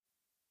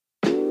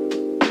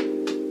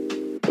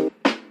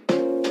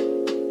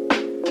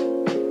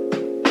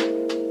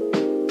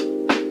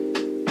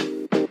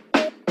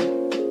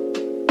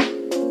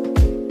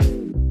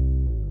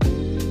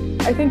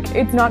think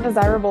it's not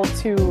desirable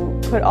to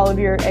put all of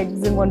your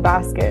eggs in one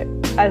basket,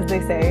 as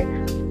they say,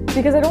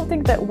 because I don't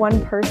think that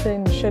one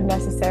person should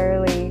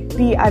necessarily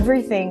be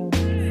everything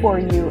for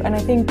you. And I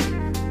think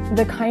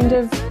the kind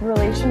of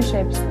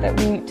relationships that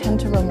we tend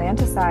to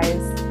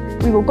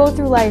romanticize, we will go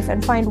through life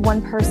and find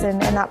one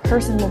person and that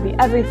person will be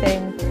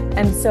everything.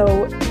 And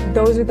so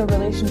those are the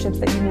relationships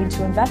that you need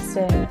to invest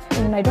in.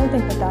 And I don't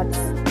think that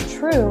that's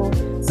true.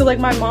 So like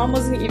my mom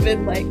wasn't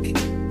even like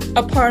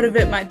a part of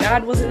it. My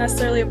dad wasn't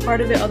necessarily a part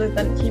of it other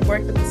than he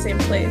worked at the same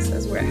place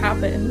as where it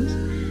happened.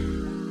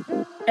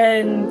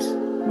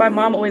 And my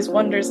mom always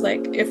wonders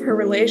like if her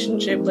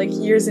relationship, like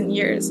years and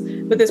years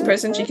with this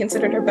person she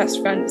considered her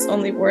best friend, is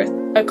only worth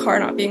a car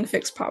not being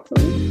fixed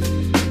properly.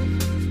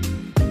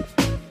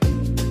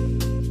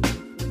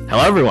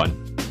 Hello everyone.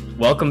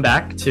 Welcome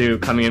back to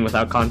Coming In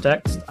Without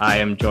Context. I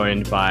am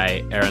joined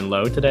by Erin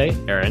Lowe today.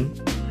 Erin,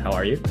 how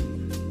are you?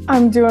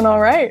 I'm doing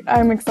all right.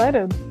 I'm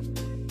excited.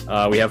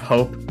 We have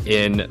Hope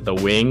in the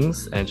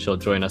wings, and she'll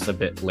join us a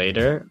bit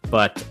later.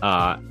 But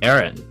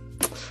Erin,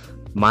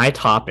 my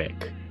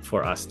topic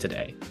for us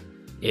today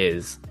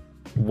is,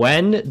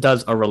 when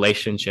does a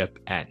relationship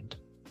end?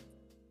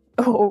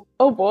 Oh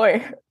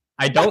boy.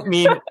 I don't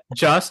mean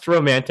just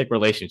romantic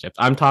relationships.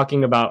 I'm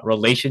talking about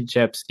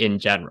relationships in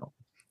general.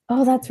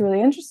 Oh, that's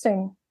really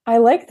interesting. I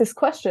like this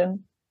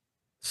question.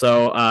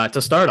 So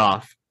to start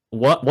off,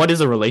 what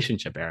is a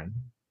relationship, Erin?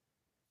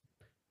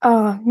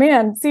 Oh,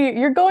 man. See,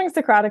 you're going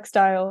Socratic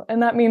style,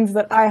 and that means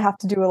that I have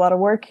to do a lot of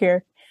work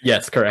here.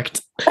 Yes,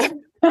 correct.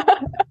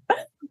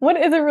 What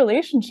is a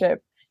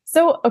relationship?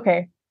 So,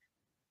 okay,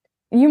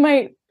 you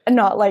might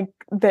not like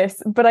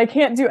this, but I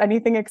can't do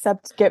anything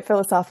except get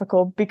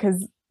philosophical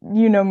because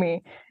you know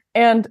me.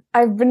 And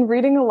I've been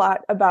reading a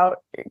lot about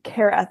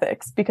care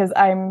ethics because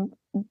I'm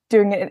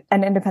doing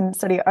an independent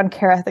study on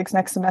care ethics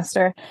next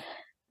semester.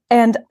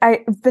 And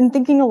I've been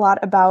thinking a lot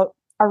about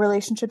our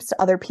relationships to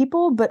other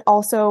people, but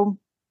also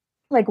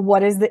like,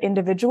 what is the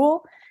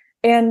individual?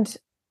 And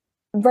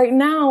right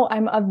now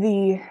I'm of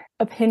the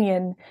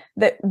opinion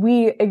that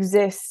we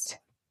exist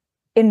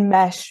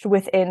enmeshed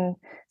within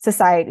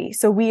society.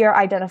 So we are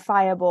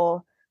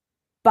identifiable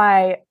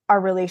by our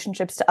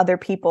relationships to other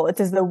people. It's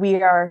as though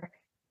we are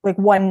like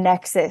one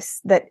nexus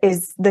that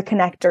is the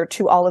connector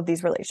to all of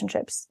these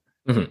relationships.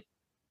 Mm-hmm.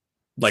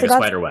 Like so a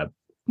spider web.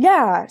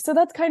 Yeah. So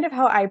that's kind of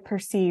how I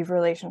perceive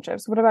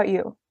relationships. What about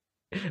you?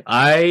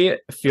 I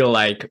feel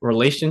like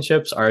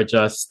relationships are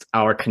just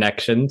our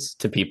connections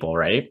to people,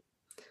 right?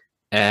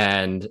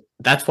 And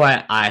that's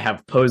why I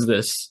have posed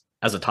this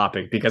as a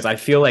topic, because I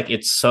feel like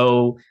it's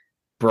so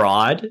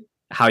broad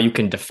how you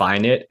can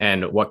define it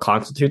and what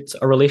constitutes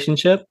a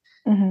relationship.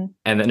 Mm-hmm.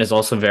 And then it's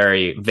also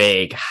very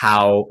vague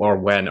how or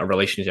when a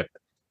relationship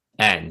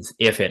ends,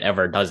 if it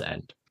ever does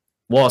end.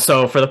 Well,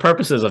 so for the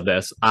purposes of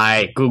this,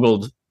 I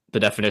Googled the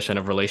definition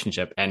of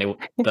relationship, and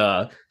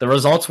the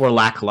results were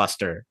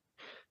lackluster.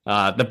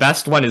 The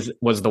best one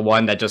was the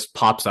one that just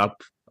pops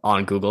up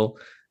on Google,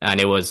 and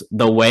it was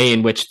the way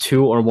in which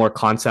two or more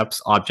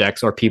concepts,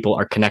 objects, or people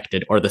are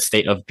connected, or the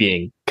state of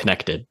being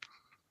connected.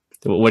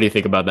 What do you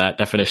think about that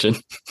definition?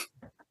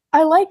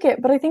 I like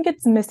it, but I think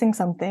it's missing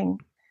something.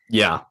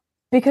 Yeah.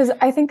 Because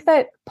I think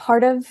that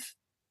part of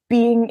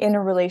being in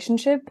a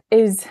relationship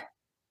is,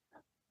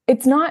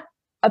 it's not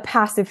a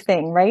passive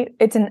thing, right?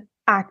 It's an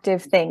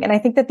active thing. And I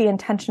think that the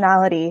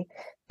intentionality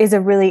is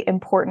a really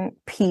important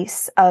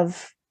piece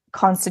of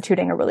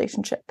constituting a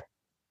relationship.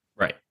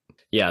 Right.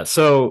 Yeah.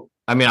 So,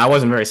 I mean, I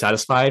wasn't very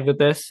satisfied with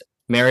this.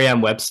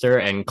 Merriam-Webster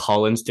and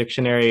Collins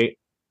Dictionary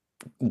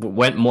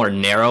went more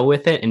narrow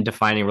with it in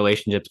defining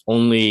relationships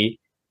only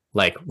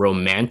like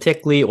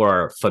romantically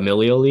or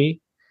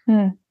familially,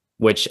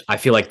 which I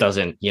feel like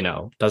doesn't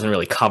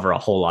really cover a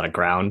whole lot of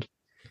ground.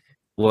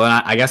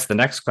 Well, I guess the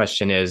next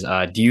question is,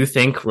 do you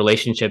think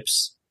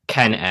relationships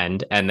can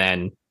end? And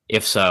then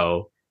if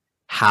so,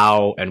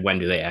 how and when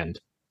do they end?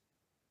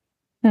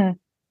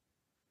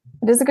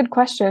 It is a good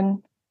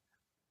question.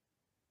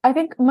 I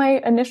think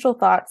my initial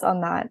thoughts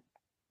on that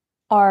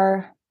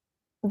are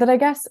that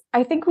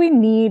I think we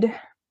need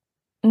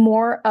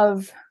more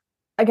of,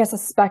 a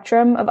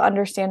spectrum of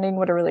understanding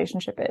what a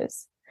relationship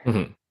is.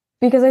 Mm-hmm.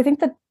 Because I think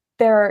that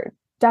there are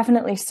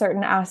definitely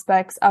certain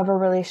aspects of a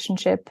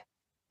relationship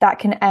that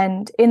can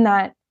end, in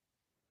that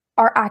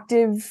our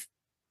active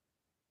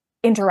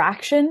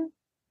interaction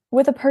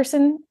with a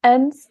person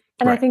ends.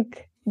 And right. I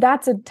think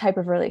that's a type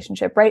of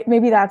relationship, right?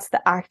 Maybe that's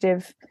the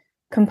active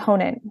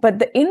component, but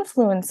the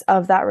influence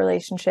of that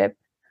relationship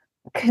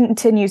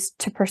continues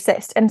to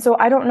persist. And so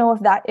I don't know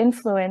if that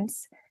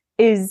influence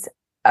is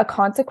a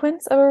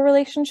consequence of a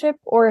relationship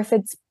or if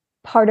it's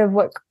part of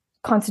what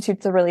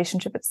constitutes the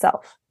relationship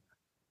itself.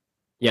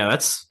 Yeah,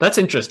 that's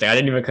interesting. I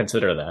didn't even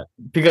consider that,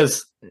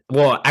 because,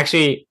 well,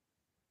 actually,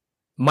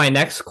 my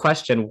next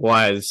question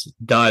was,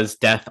 does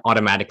death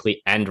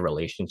automatically end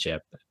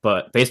relationship?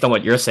 But based on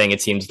what you're saying,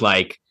 it seems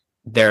like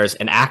there's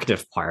an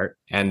active part,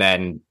 and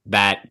then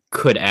that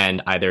could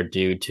end either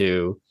due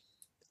to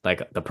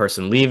like the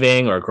person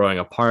leaving or growing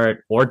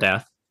apart or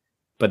death.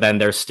 But then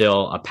there's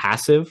still a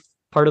passive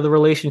part of the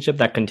relationship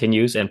that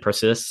continues and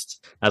persists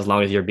as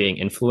long as you're being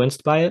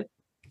influenced by it.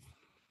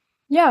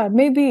 Yeah,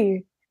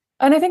 maybe.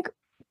 And I think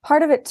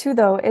part of it too,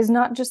 though, is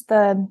not just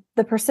the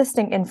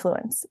persisting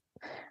influence.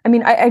 I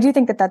mean, I do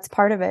think that that's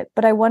part of it,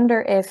 but I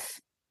wonder if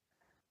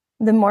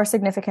the more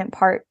significant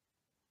part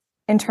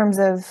in terms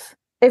of,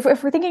 if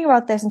we're thinking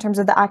about this in terms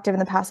of the active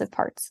and the passive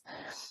parts,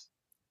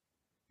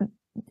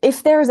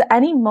 if there's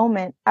any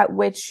moment at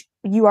which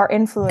you are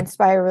influenced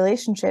by a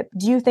relationship,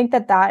 do you think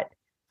that that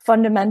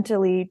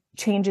fundamentally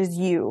changes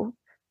you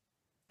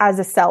as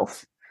a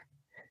self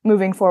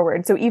moving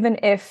forward? So even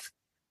if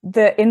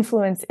the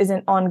influence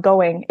isn't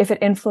ongoing, if it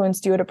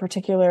influenced you at a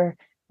particular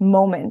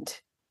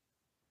moment,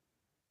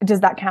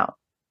 does that count?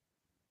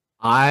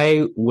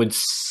 I would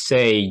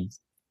say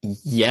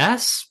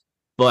yes,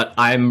 but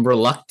I'm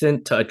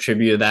reluctant to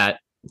attribute that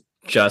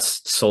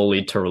just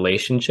solely to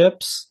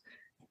relationships,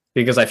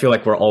 because I feel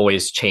like we're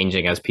always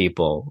changing as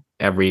people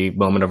every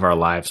moment of our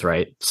lives,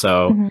 right?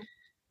 So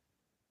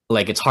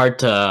like it's hard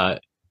to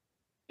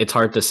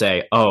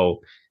say, oh,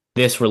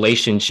 this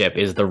relationship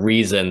is the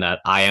reason that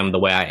I am the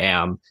way I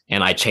am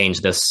and I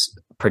changed this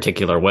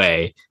particular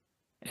way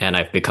and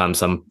I've become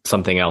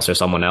something else or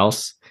someone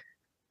else.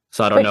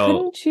 So I don't know.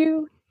 Couldn't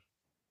you?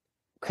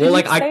 Well,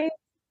 like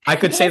I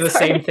could say the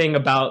same thing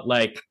about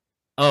like,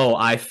 oh,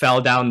 I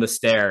fell down the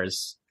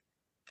stairs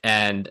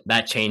and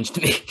that changed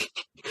me.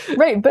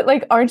 Right, but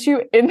like, aren't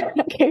you in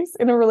that case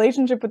in a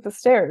relationship with the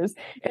stairs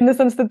in the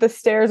sense that the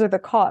stairs are the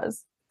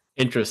cause?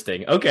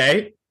 Interesting.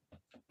 Okay.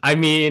 I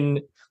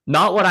mean,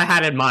 not what I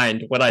had in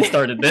mind when I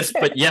started this,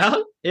 but yeah,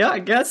 I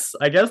guess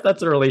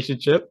that's a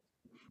relationship.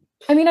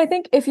 I mean, I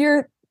think if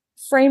you're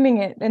framing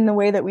it in the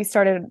way that we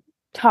started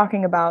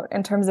talking about,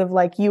 in terms of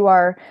like you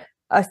are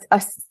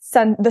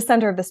the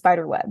center of the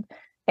spider web,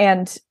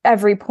 and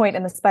every point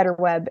in the spider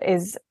web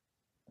is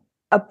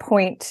a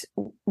point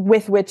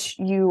with which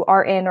you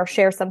are in or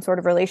share some sort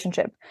of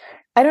relationship.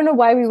 I don't know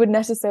why we would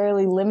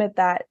necessarily limit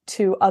that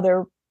to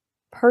other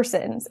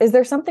persons. Is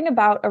there something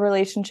about a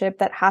relationship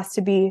that has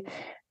to be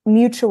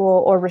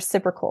mutual or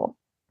reciprocal?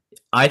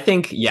 I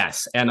think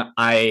yes. And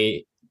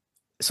I'm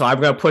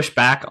going to push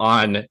back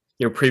on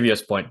your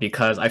previous point,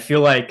 because I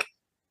feel like,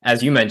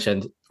 as you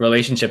mentioned,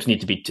 relationships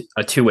need to be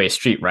a two-way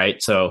street,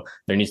 right? So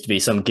there needs to be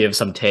some give,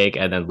 some take,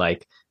 and then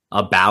like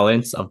a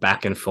balance of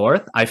back and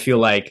forth. I feel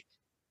like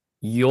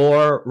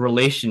your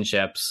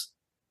relationships,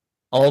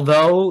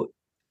 although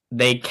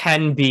they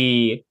can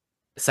be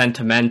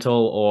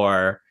sentimental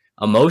or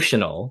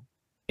emotional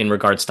in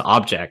regards to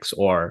objects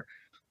or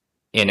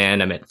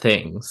inanimate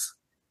things,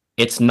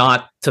 it's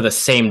not to the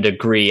same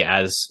degree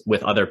as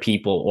with other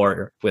people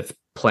or with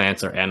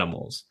plants or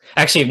animals.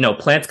 Actually, no,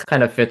 plants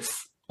kind of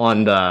fits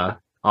on the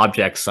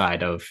object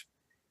side of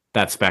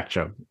that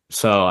spectrum.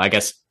 So I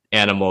guess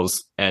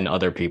animals and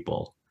other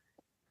people.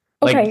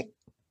 Okay.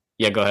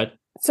 Yeah, go ahead.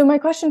 So my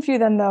question for you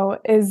then, though,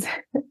 is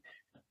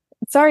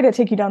sorry to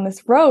take you down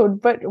this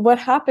road, but what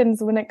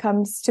happens when it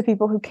comes to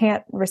people who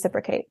can't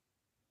reciprocate?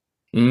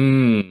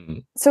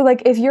 So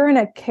like if you're in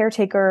a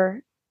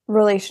caretaker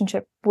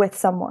relationship with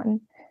someone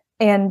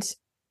and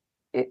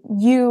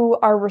you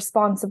are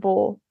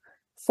responsible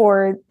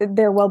for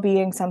their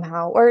well-being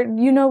somehow, or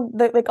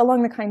like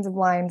along the kinds of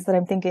lines that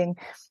I'm thinking,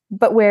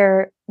 but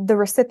where the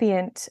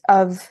recipient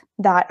of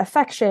that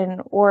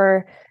affection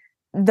or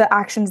the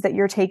actions that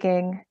you're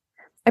taking,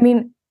 I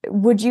mean,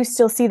 would you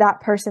still see that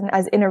person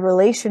as in a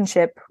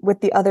relationship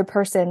with the other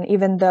person,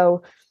 even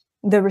though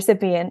the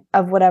recipient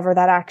of whatever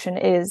that action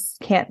is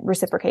can't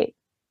reciprocate?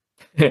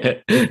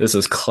 This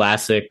is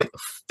classic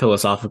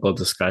philosophical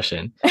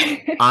discussion.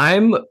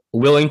 I'm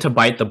willing to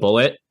bite the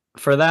bullet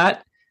for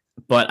that,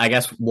 but I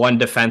guess one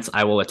defense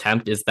I will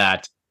attempt is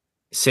that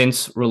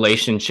since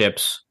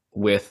relationships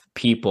with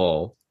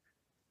people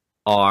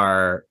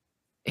are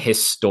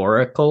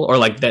historical, or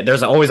like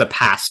there's always a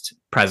past,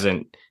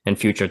 present, and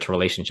future to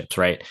relationships,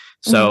 right?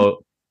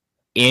 So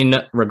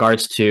in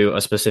regards to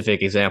a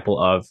specific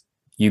example of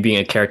you being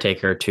a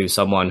caretaker to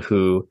someone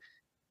who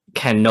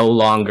can no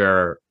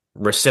longer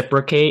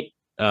reciprocate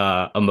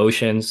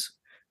emotions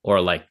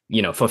or like,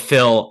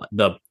 fulfill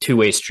the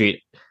two-way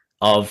street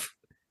of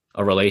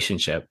a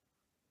relationship,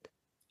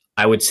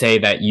 I would say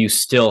that you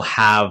still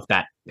have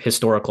that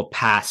historical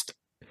past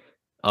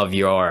of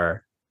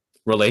your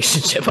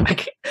relationship.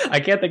 I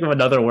can't think of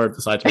another word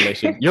besides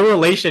relation. Your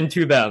relation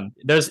to them.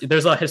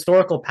 There's a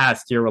historical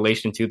past to your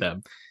relation to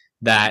them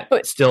that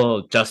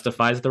still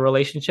justifies the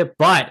relationship.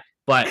 But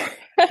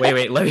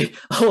wait, let me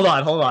hold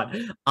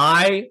on.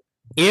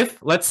 If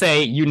let's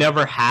say you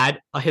never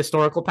had a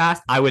historical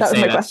past, I would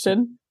say that's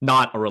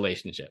not a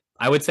relationship.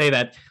 I would say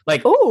that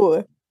like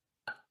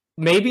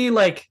maybe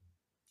like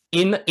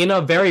in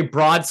a very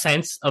broad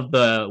sense of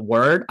the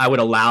word, I would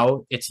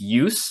allow its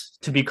use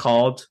to be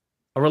called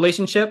a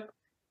relationship,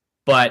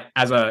 but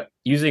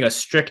using a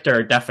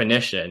stricter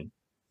definition,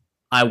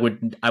 I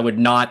would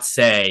not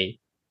say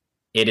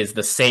it is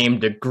the same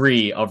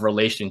degree of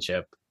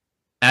relationship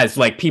as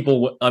like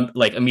people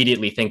like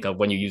immediately think of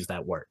when you use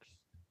that word.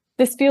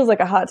 This feels like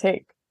a hot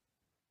take.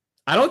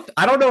 I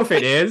don't know if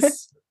it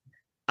is.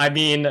 I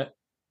mean,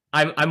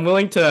 I'm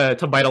willing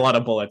to bite a lot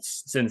of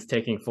bullets since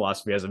taking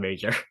philosophy as a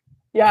major.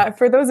 Yeah,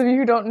 for those of you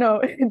who don't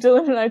know,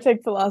 Dylan and I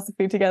take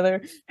philosophy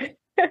together.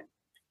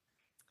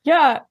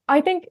 Yeah,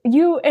 I think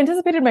you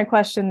anticipated my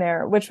question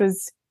there, which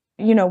was,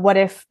 what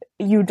if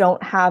you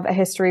don't have a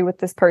history with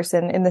this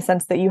person in the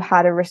sense that you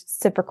had a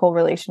reciprocal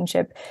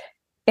relationship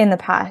in the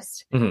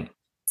past? Mhm.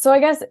 So I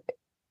guess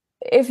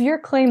if your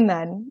claim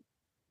then,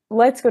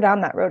 let's go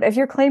down that road. If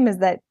your claim is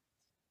that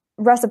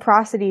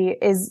reciprocity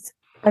is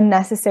a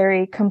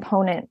necessary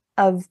component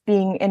of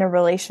being in a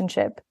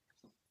relationship,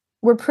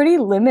 we're pretty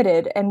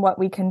limited in what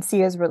we can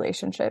see as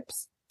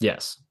relationships.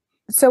 Yes.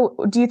 So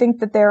do you think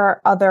that there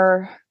are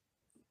other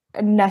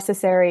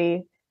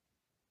necessary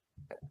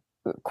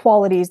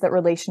qualities that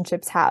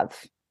relationships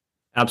have?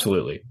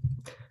 Absolutely.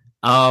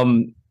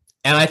 And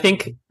I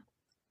think,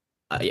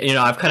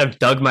 I've kind of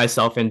dug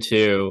myself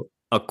into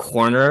a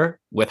corner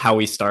with how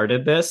we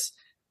started this,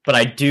 but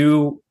I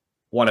do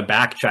want to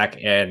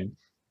backtrack and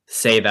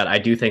say that I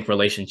do think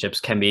relationships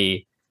can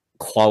be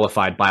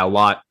qualified by a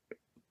lot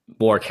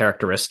more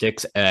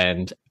characteristics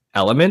and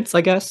elements,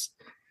 I guess.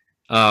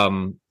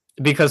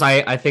 Because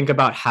I think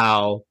about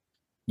how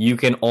you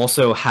can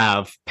also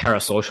have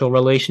parasocial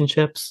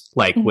relationships,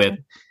 like with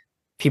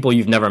people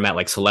you've never met,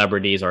 like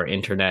celebrities or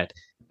internet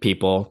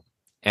people.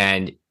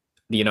 And,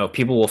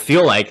 people will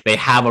feel like they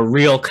have a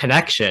real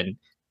connection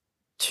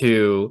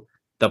to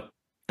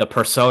the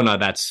persona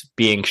that's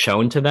being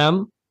shown to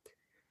them,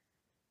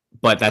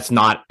 but that's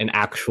not an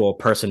actual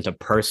person to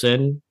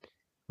person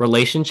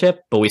relationship,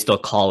 but we still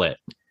call it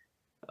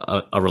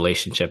a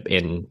relationship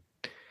in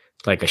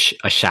like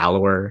a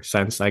shallower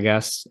sense, I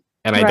guess.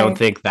 And I don't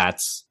think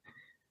that's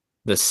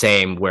the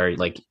same where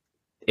like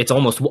it's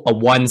almost a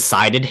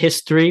one-sided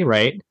history,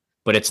 right?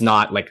 But it's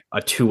not like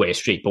a two-way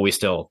street, but we're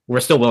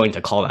still willing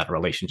to call that a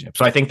relationship.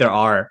 So I think there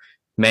are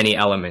many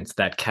elements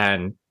that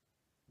can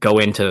go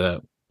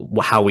into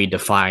how we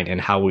define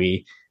and how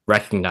we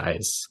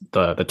recognize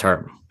the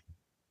term.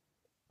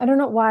 I don't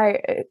know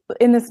why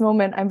in this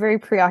moment I'm very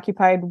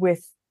preoccupied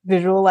with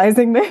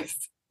visualizing this.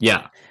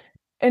 Yeah.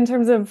 In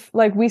terms of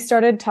like, we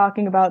started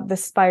talking about the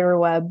spider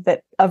web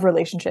of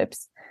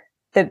relationships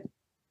that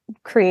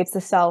creates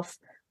the self,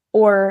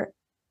 or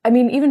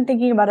even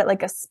thinking about it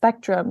like a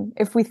spectrum.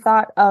 If we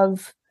thought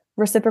of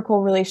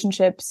reciprocal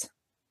relationships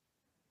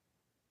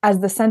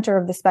as the center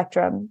of the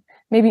spectrum,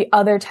 maybe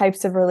other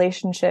types of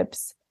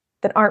relationships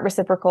that aren't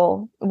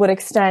reciprocal would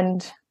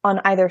extend on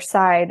either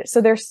side.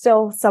 So they're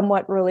still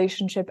somewhat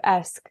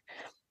relationship-esque.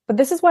 But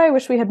this is why I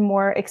wish we had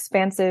more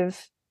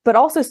expansive, but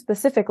also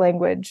specific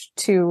language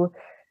to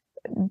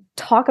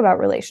talk about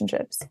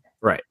relationships.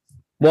 Right.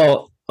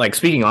 Well, like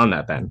speaking on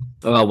that then,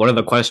 one of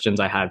the questions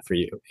I had for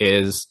you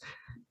is,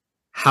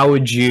 how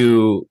would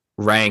you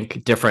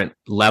rank different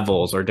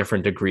levels or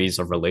different degrees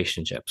of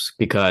relationships?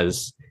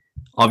 Because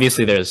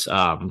obviously there's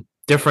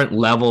different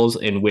levels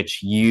in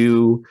which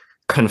you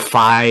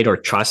confide or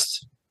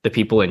trust the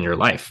people in your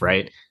life,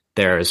 right?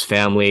 There's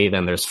family,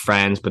 then there's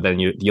friends, but then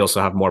you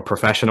also have more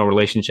professional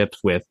relationships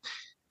with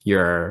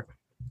your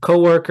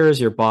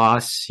coworkers, your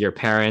boss, your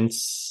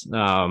parents.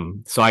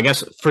 So I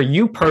guess for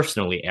you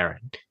personally,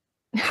 Erin,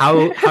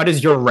 how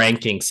does your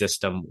ranking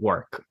system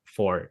work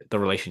for the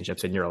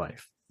relationships in your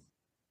life?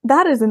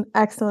 That is an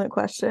excellent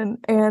question,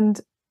 and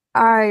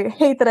I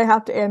hate that I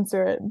have to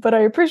answer it, but I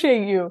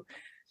appreciate you.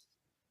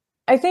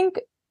 I think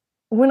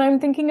when I'm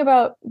thinking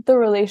about the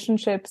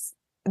relationships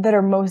that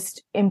are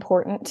most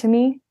important to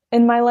me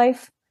in my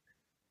life,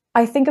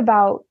 I think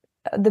about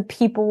the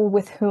people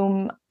with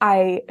whom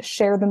I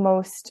share the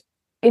most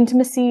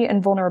intimacy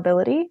and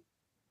vulnerability.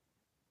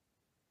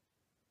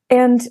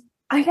 And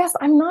I guess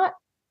I'm not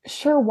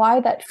sure why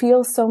that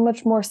feels so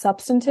much more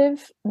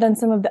substantive than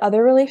some of the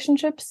other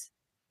relationships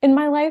in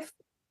my life.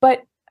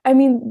 But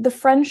the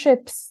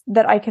friendships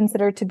that I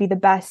consider to be the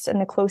best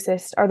and the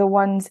closest are the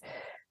ones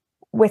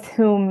with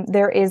whom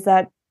there is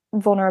that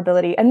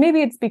vulnerability. And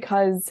maybe it's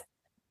because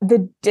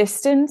the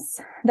distance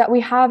that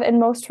we have in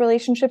most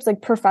relationships,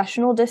 like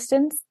professional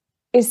distance,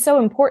 is so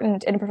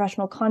important in a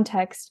professional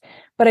context.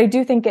 But I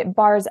do think it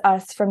bars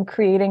us from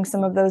creating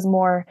some of those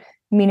more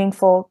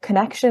meaningful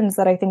connections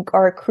that I think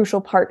are a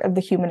crucial part of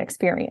the human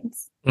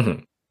experience.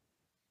 Mm-hmm.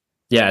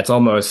 Yeah, it's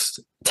almost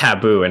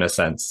taboo in a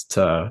sense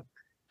to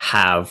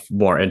have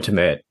more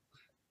intimate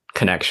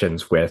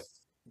connections with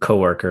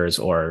coworkers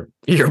or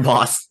your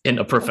boss in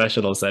a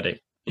professional setting.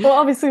 Well,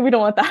 obviously we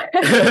don't want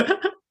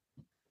that.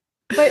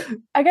 But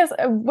I guess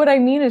what I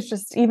mean is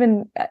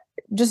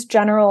just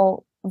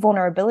general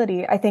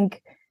vulnerability, I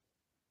think,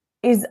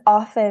 is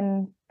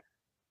often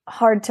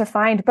hard to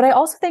find. But I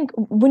also think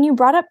when you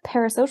brought up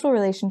parasocial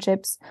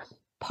relationships,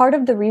 part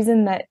of the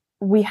reason that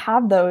we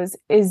have those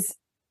is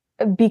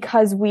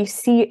because we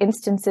see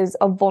instances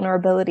of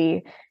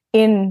vulnerability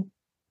in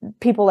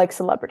people like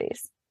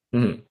celebrities.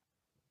 Mm-hmm.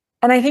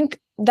 And I think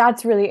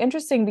that's really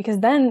interesting because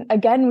then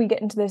again, we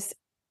get into this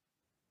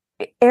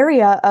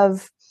area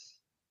of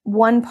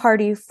one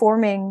party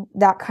forming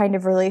that kind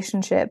of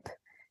relationship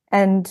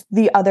and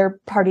the other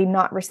party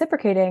not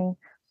reciprocating.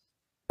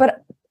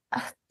 But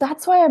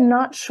that's why I'm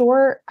not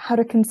sure how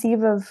to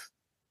conceive of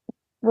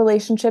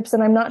relationships.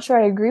 And I'm not sure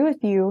I agree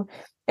with you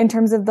in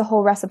terms of the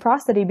whole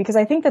reciprocity, because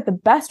I think that the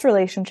best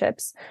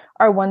relationships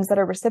are ones that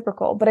are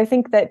reciprocal. But I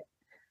think that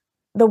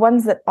the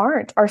ones that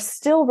aren't are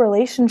still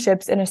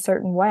relationships in a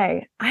certain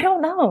way. I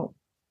don't know.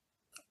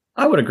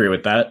 I would agree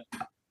with that.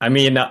 I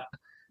mean,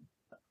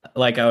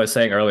 like I was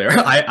saying earlier,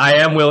 I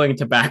am willing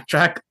to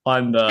backtrack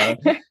on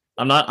the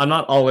I'm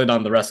not all in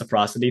on the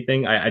reciprocity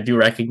thing. I do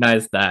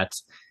recognize that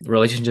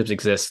relationships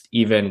exist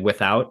even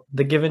without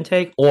the give and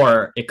take,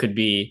 or it could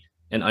be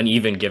an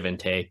uneven give and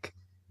take.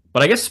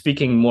 But I guess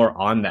speaking more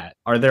on that,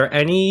 are there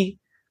any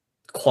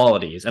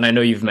qualities, and I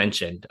know you've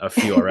mentioned a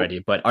few already,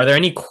 but are there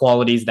any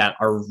qualities that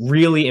are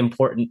really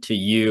important to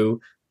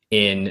you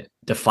in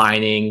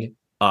defining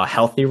a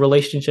healthy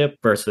relationship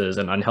versus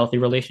an unhealthy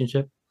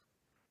relationship?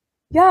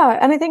 Yeah.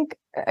 And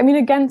I mean,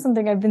 again,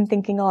 something I've been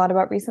thinking a lot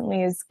about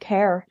recently is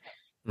care.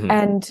 Mhm.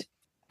 And,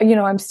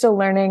 I'm still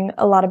learning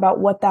a lot about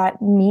what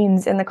that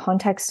means in the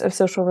context of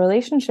social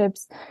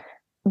relationships,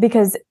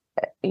 because,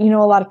 a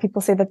lot of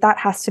people say that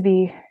has to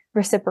be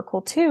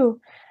reciprocal too.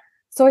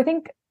 So I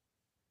think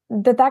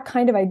that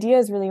kind of idea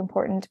is really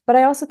important. But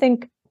I also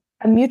think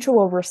a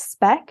mutual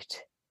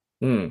respect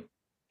Mm.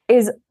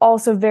 is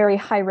also very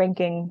high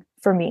ranking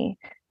for me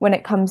when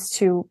it comes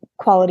to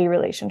quality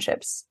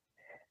relationships.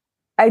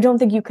 I don't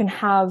think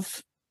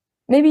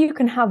maybe you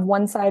can have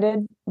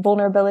one-sided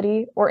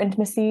vulnerability or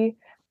intimacy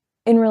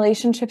in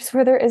relationships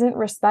where there isn't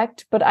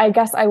respect, but I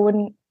guess I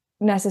wouldn't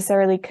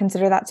necessarily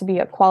consider that to be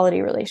a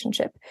quality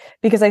relationship,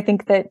 because I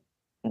think that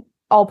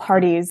all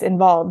parties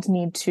involved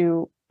need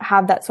to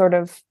have that sort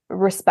of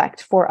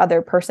respect for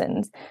other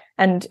persons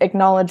and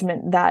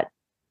acknowledgement that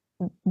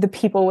the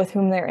people with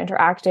whom they're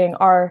interacting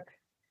are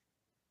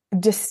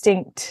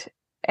distinct,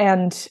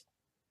 and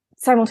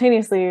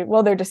simultaneously,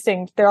 while they're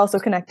distinct, they're also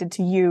connected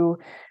to you.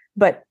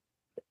 But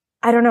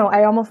I don't know,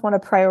 I almost want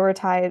to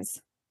prioritize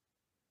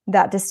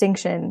that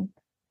distinction.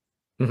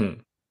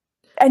 Mhm.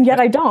 And yet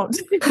I don't.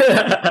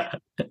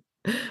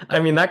 I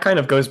mean, that kind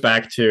of goes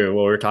back to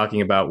what we are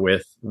talking about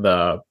with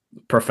the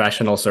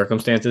professional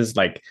circumstances,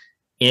 like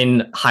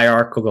in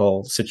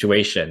hierarchical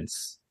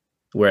situations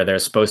where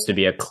there's supposed to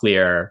be a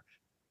clear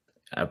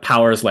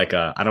powers, like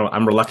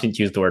I'm reluctant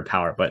to use the word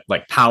power, but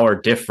like power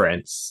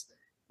difference,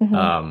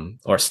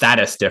 or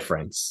status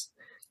difference,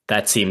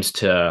 that seems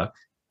to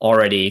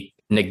already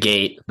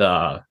negate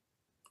the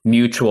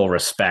mutual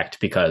respect,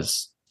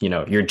 because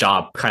your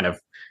job kind of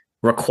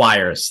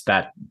requires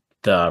that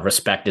the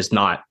respect is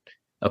not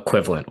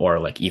equivalent or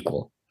like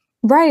equal.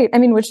 Right. I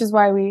mean, which is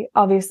why we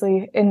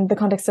obviously, in the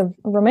context of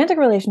romantic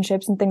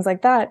relationships and things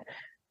like that,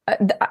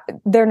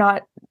 they're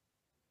not,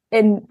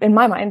 in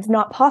my mind,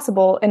 not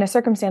possible in a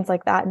circumstance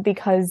like that,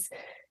 because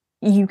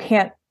you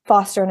can't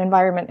foster an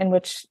environment in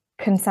which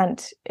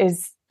consent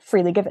is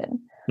freely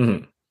given.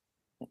 Mm-hmm.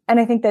 And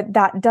I think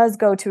that does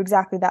go to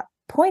exactly that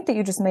point that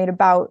you just made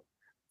about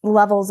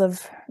levels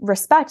of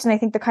respect. And I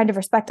think the kind of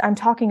respect I'm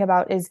talking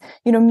about is,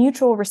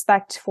 mutual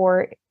respect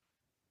for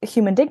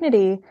human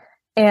dignity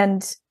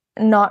and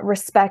not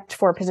respect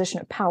for a position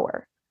of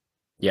power.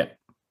 Yeah.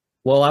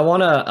 Well, I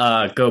want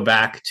to go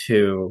back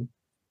to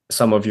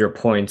some of your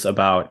points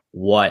about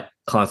what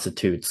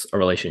constitutes a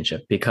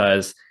relationship,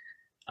 because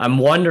I'm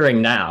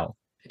wondering now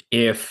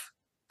if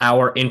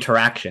our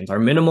interactions, our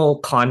minimal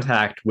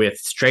contact with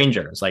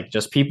strangers, like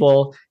just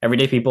people,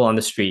 everyday people on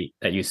the street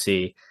that you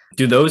see,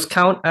 do those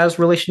count as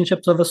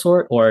relationships of a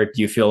sort? Or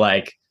do you feel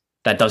like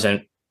that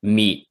doesn't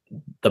meet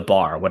the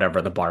bar,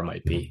 whatever the bar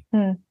might be?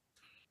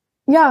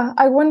 Yeah,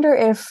 I wonder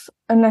if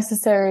a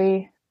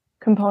necessary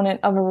component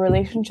of a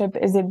relationship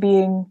is it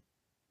being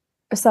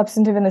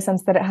substantive in the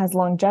sense that it has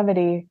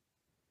longevity.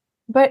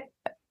 But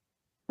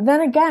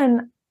then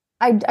again,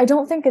 I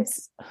don't think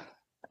it's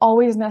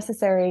always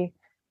necessary,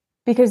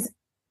 because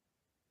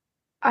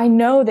I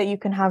know that you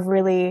can have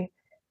really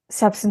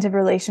substantive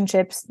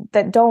relationships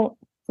that don't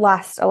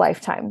last a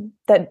lifetime,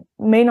 that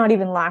may not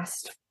even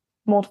last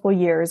multiple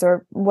years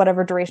or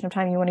whatever duration of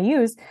time you want to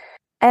use.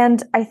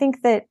 And I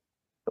think that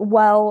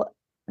while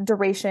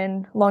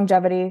duration,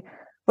 longevity,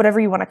 whatever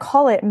you want to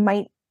call it,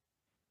 might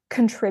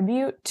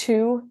contribute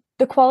to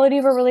the quality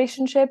of a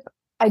relationship,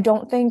 I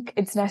don't think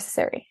it's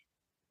necessary.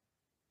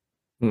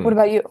 What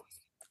about you?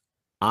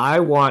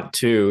 I want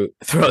to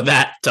throw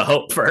that to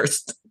Hope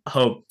first.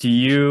 Hope, do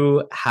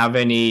you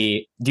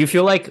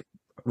feel like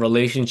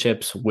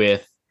relationships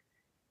with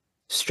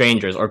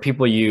strangers or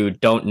people you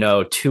don't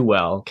know too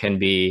well can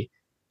be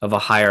of a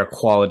higher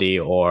quality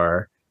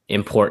or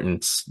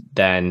importance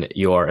than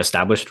your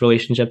established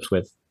relationships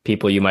with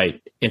people you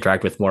might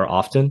interact with more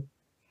often?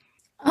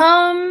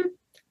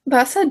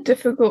 That's a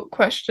difficult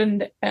question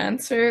to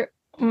answer.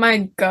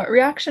 My gut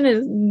reaction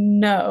is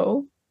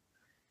no,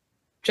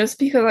 just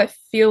because I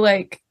feel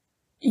like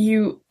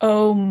you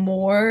owe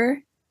more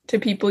to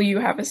people you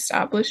have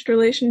established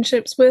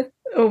relationships with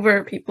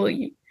over people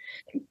you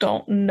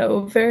don't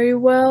know very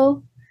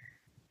well.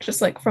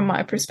 Just like from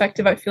my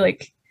perspective, I feel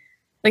like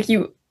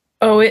you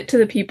owe it to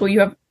the people you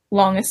have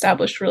long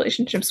established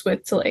relationships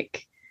with to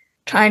like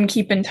try and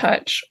keep in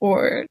touch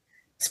or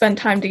spend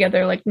time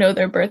together, like know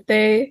their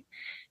birthday,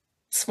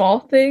 small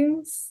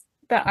things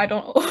that I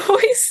don't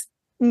always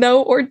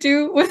know or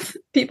do with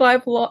people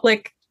I've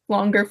like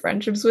longer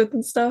friendships with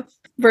and stuff,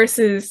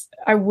 versus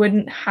I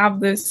wouldn't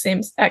have those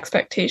same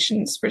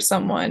expectations for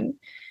someone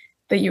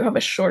that you have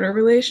a shorter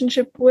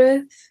relationship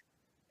with.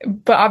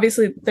 But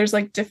obviously there's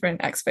like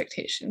different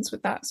expectations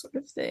with that sort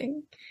of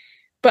thing.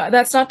 But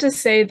that's not to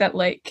say that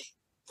like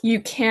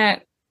you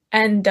can't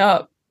end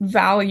up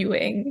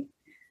valuing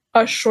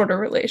a shorter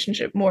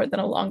relationship more than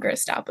a longer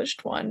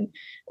established one,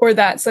 or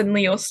that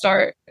suddenly you'll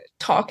start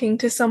talking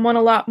to someone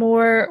a lot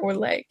more, or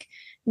like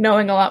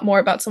knowing a lot more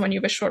about someone you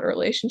have a shorter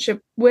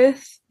relationship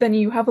with than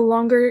you have a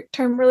longer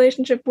term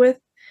relationship with.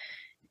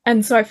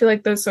 And so I feel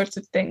like those sorts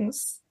of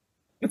things,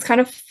 it's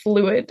kind of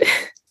fluid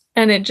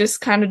and it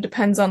just kind of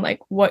depends on like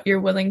what you're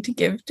willing to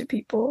give to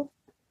people.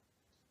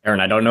 Aaron,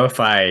 I don't know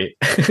if I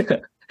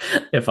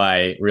if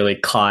I really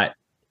caught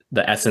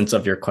the essence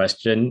of your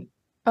question.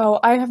 Oh,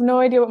 I have no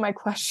idea what my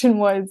question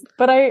was,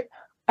 but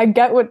I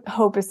get what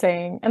Hope is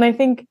saying. And I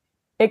think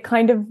it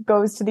kind of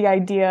goes to the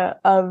idea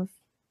of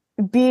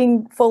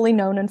being fully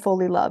known and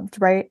fully loved,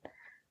 right?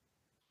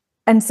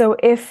 And so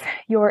if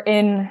you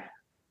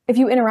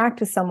interact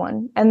with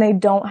someone and they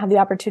don't have the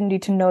opportunity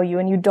to know you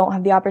and you don't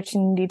have the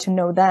opportunity to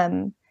know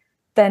them,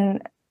 then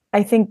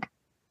I think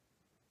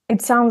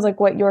it sounds like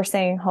what you're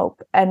saying,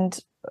 Hope, and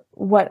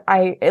what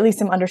I at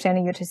least am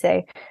understanding you to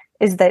say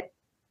is that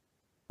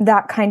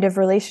that kind of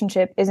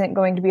relationship isn't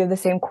going to be of the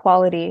same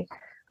quality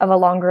of a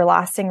longer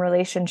lasting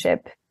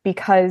relationship,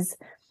 because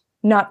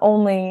not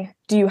only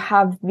do you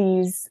have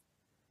these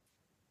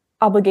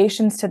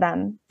obligations to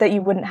them that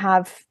you wouldn't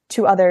have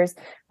to others,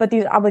 but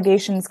these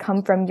obligations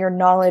come from your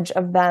knowledge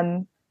of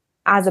them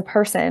as a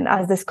person,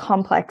 as this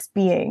complex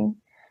being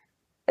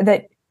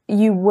that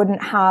you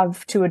wouldn't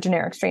have to a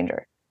generic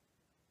stranger.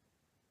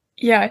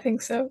 Yeah, I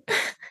think so.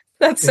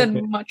 That said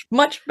much,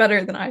 much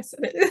better than I said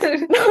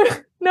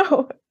it.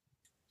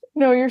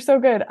 No, you're so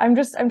good. I'm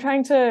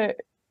trying to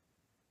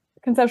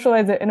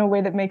conceptualize it in a way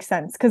that makes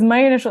sense, because my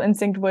initial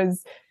instinct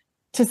was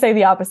to say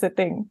the opposite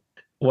thing.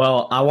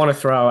 Well, I want to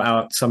throw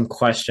out some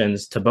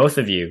questions to both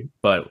of you,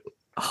 but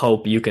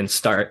Hope, you can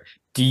start.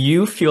 Do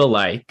you feel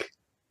like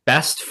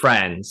best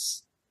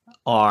friends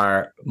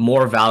are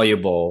more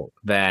valuable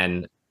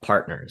than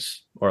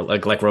partners, or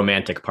like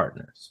romantic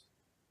partners?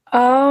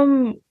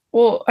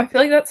 Well, I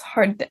feel like that's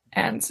hard to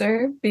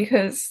answer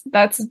because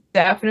that's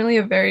definitely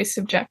a very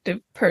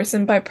subjective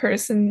person by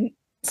person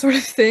sort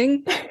of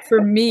thing. For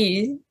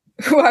me,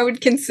 who I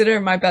would consider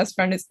my best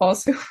friend is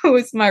also who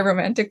is my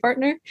romantic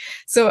partner.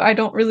 So I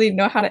don't really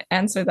know how to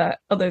answer that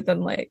other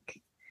than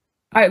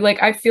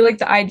I feel like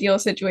the ideal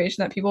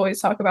situation that people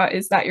always talk about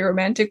is that your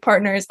romantic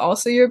partner is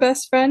also your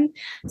best friend.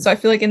 So I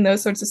feel like in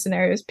those sorts of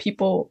scenarios,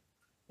 people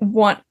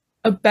want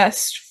a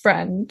best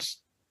friend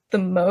the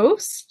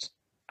most.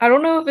 I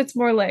don't know if it's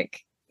more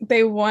like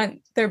they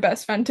want their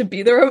best friend to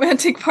be the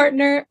romantic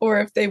partner,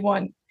 or if they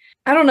want,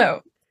 I don't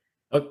know.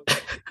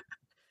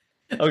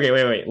 Okay,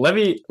 wait. Let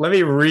me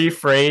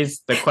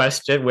rephrase the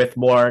question with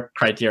more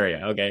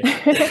criteria.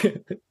 Okay.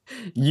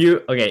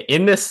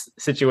 In this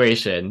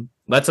situation,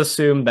 let's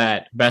assume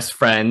that best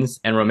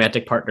friends and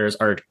romantic partners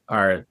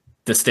are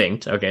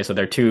distinct. Okay, so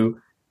they're two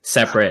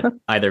separate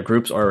either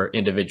groups or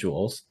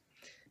individuals.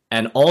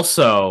 And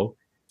also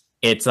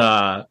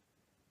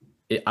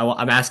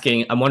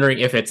I'm wondering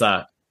if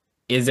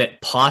is it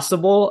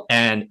possible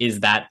and is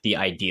that the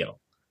ideal?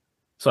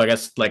 So I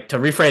guess like to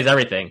rephrase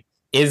everything,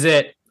 is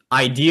it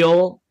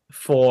ideal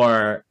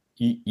for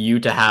you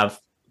to have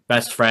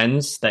best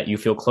friends that you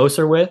feel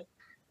closer with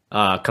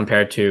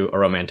compared to a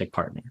romantic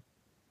partner?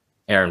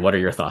 Aaron, what are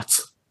your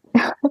thoughts?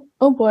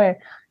 Oh boy.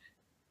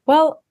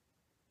 Well,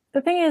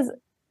 the thing is,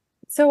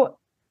 so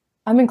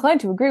I'm inclined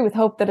to agree with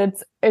Hope that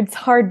it's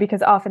hard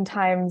because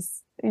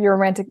oftentimes your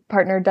romantic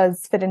partner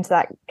does fit into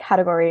that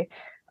category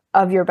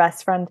of your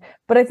best friend.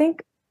 But I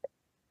think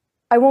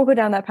I won't go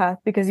down that path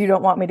because you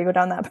don't want me to go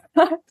down that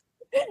path.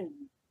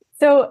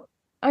 So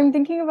I'm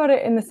thinking about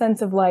it in the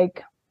sense of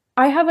like,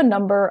 I have a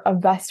number of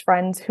best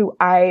friends who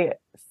I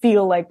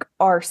feel like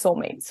are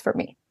soulmates for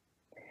me,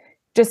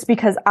 just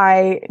because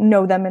I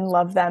know them and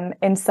love them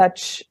in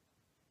such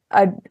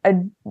a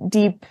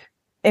deep,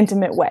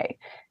 intimate way.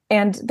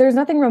 And there's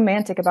nothing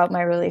romantic about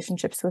my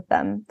relationships with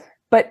them,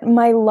 but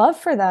my love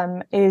for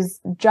them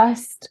is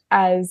just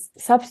as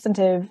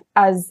substantive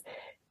as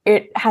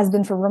it has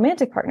been for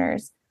romantic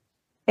partners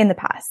in the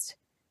past.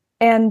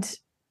 And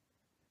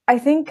I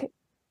think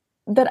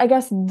that I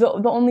guess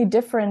the only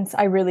difference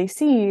I really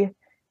see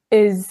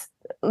is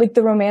like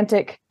the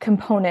romantic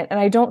component. And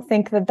I don't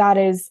think that that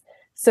is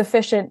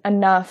sufficient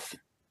enough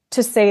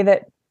to say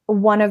that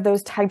one of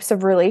those types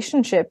of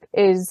relationship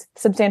is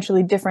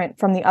substantially different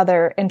from the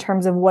other in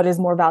terms of what is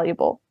more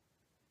valuable.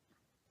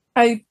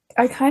 I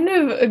kind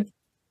of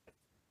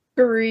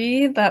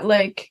agree that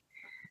like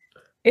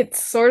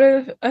it's sort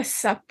of a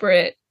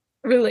separate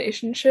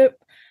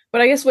relationship,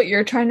 but I guess what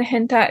you're trying to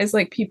hint at is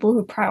like people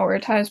who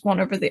prioritize one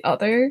over the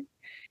other.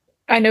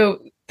 I know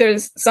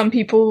there's some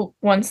people,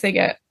 once they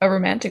get a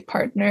romantic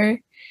partner,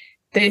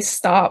 they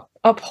stop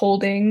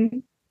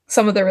upholding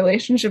some of their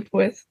relationship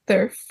with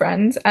their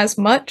friends as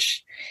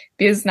much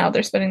because now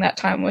they're spending that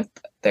time with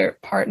their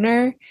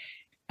partner.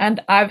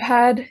 And I've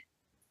had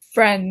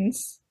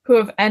friends who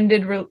have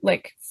ended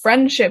like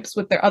friendships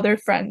with their other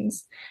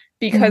friends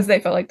because they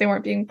felt like they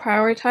weren't being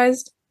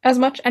prioritized as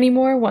much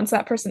anymore once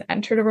that person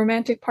entered a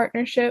romantic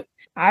partnership.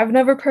 I've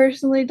never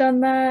personally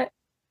done that.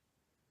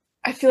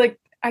 I feel like,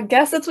 I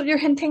guess that's what you're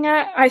hinting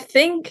at. I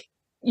think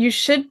you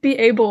should be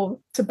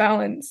able to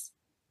balance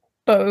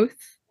both.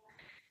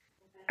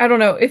 I don't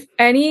know, if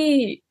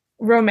any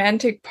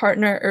romantic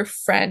partner or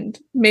friend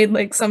made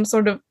like some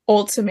sort of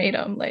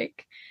ultimatum,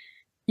 like,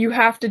 you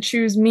have to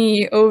choose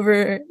me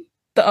over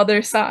the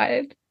other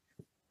side,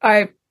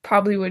 I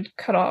probably would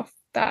cut off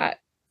that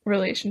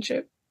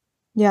relationship.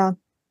 Yeah.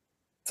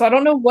 So I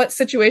don't know what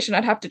situation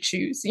I'd have to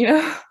choose, you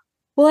know?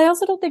 Well, I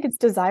also don't think it's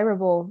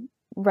desirable,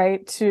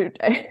 right? To,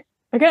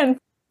 again,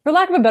 for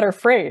lack of a better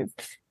phrase,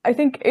 I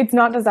think it's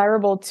not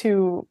desirable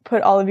to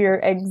put all of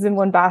your eggs in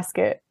one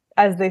basket,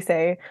 as they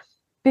say,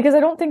 because I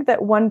don't think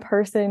that one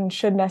person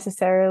should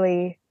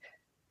necessarily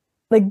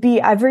like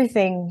be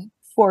everything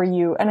for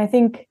you. And I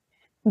think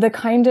the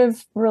kind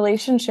of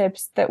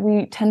relationships that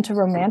we tend to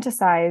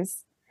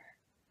romanticize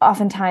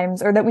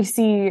oftentimes, or that we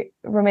see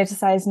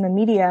romanticized in the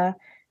media,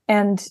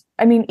 and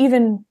I mean,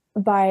 even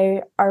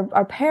by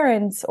our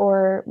parents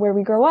or where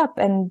we grow up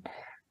and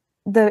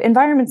the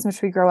environments in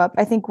which we grow up,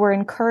 I think we're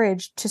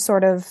encouraged to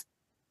sort of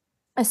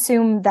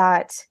assume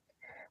that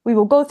we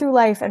will go through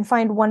life and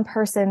find one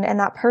person and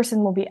that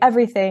person will be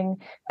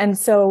everything. And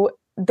so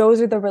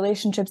those are the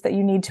relationships that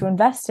you need to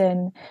invest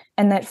in,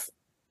 and that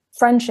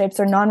friendships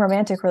or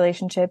non-romantic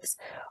relationships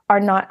are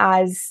not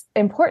as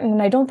important.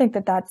 And I don't think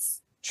that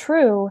that's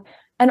true.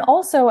 And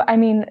also, I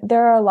mean,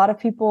 there are a lot of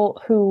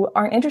people who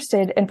aren't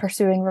interested in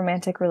pursuing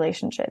romantic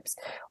relationships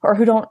or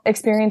who don't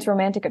experience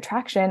romantic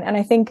attraction. And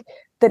I think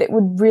that it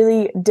would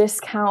really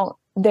discount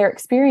their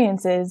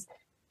experiences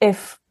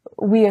if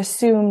we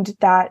assumed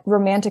that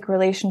romantic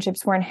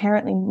relationships were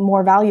inherently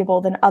more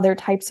valuable than other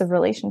types of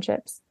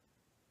relationships.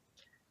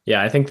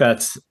 Yeah, I think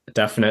that's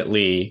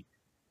definitely,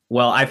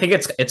 well, I think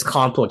it's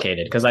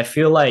complicated because I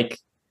feel like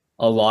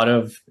a lot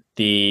of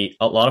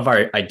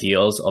our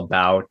ideals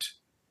about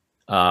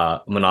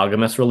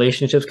monogamous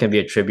relationships can be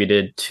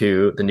attributed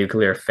to the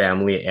nuclear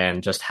family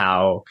and just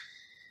how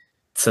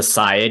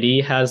society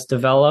has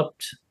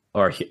developed,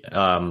 or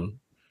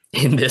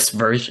in this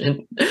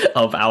version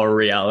of our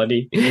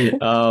reality.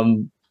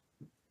 Like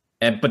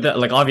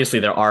obviously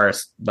there are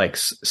like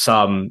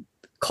some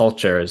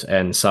cultures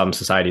and some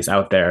societies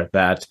out there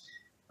that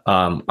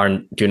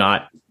do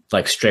not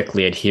like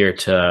strictly adhere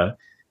to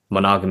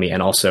monogamy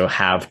and also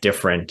have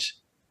different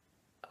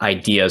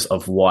ideas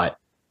of what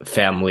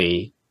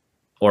family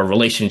or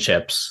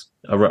relationships,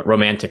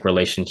 romantic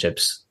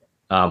relationships,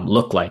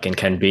 look like and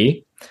can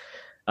be.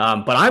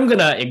 But I'm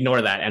gonna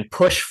ignore that and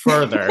push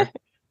further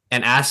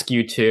and ask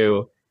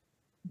you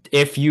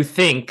if you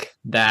think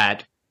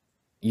that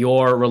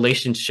your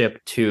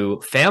relationship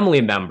to family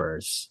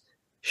members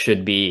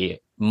should be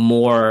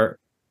more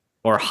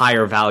or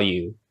higher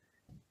value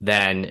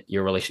than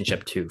your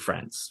relationship to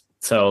friends.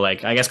 So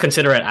like, I guess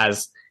consider it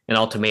as an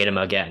ultimatum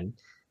again,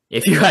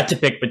 if you had to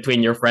pick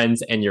between your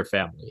friends and your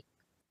family.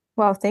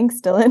 Wow,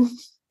 thanks, Dylan.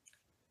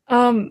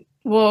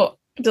 Well,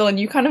 Dylan,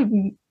 you kind of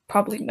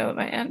probably know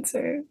my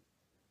answer.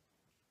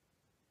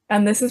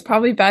 And this is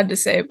probably bad to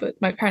say, but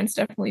my parents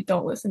definitely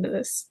don't listen to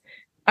this.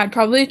 I'd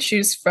probably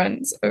choose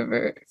friends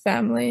over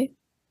family.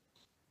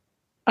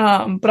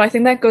 But I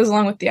think that goes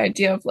along with the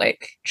idea of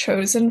like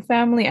chosen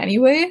family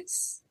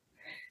anyways,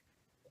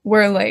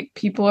 where like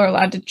people are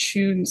allowed to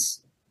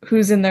choose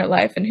who's in their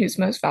life and who's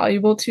most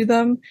valuable to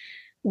them.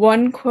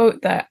 One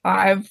quote that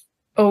I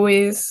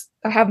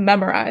have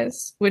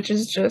memorized, which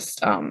is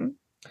just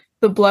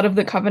the blood of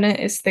the covenant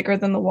is thicker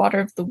than the water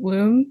of the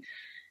womb,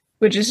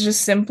 which is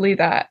just simply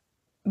that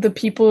the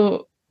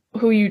people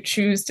who you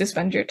choose to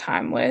spend your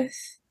time with,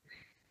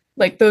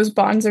 like those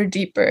bonds are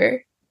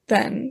deeper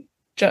than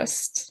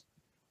just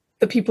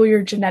the people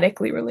you're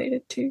genetically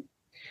related to.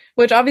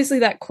 Which obviously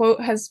that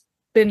quote has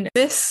been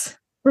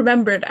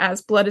misremembered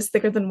as blood is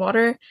thicker than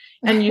water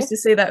and used to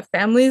say that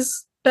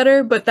family's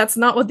better, but that's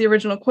not what the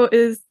original quote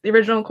is. The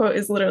original quote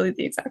is literally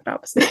the exact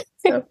opposite.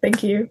 So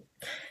thank you.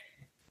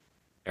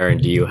 Erin,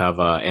 do you have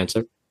an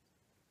answer?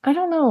 I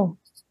don't know.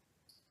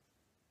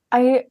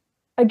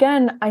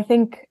 I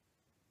think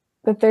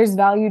that there's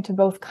value to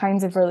both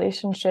kinds of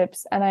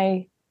relationships, and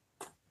I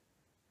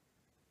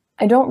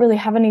don't really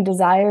have any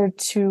desire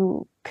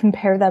to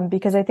compare them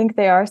because I think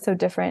they are so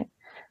different.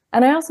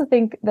 And I also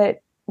think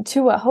that,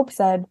 to what Hope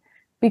said,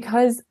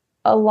 because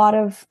a lot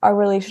of our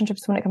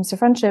relationships when it comes to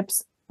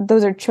friendships,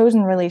 those are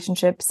chosen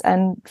relationships,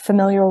 and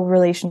familial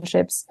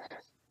relationships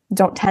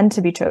don't tend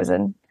to be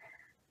chosen,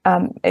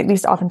 at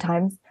least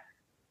oftentimes.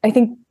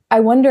 I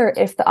wonder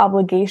if the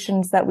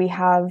obligations that we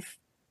have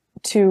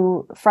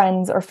to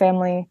friends or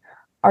family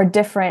are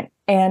different,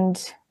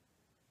 and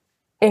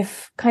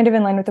if, kind of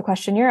in line with the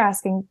question you're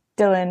asking,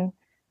 Dylan,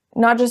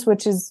 not just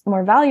which is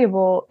more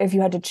valuable if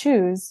you had to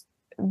choose,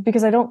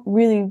 because I don't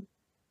really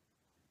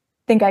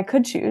think I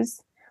could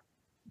choose.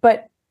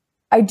 But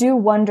I do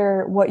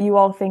wonder what you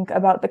all think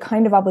about the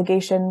kind of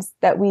obligations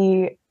that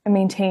we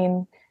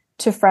maintain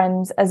to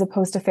friends as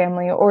opposed to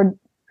family, or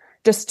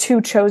just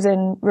to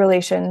chosen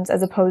relations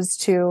as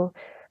opposed to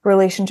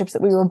relationships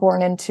that we were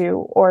born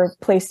into or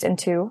placed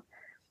into.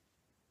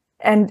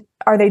 And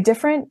are they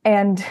different?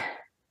 And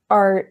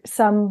are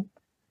some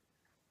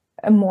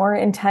more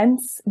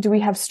intense? Do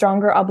we have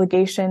stronger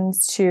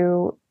obligations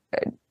to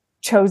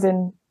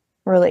chosen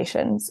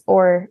relations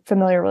or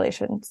familiar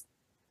relations?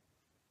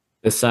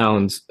 This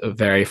sounds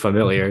very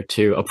familiar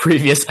to a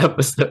previous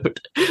episode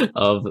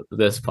of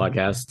this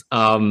podcast.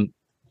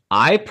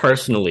 I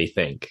personally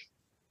think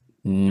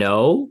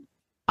no.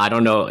 I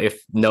don't know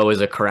if no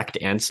is a correct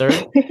answer.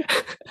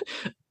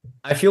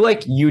 I feel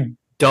like you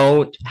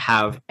don't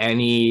have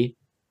any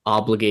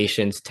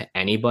obligations to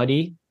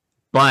anybody.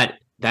 But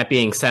that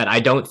being said, I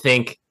don't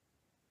think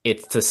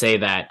it's to say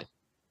that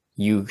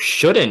you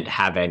shouldn't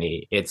have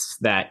any. It's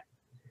that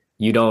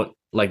you don't,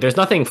 like, there's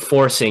nothing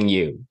forcing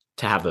you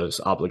to have those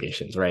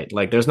obligations, right?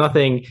 Like, there's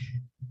nothing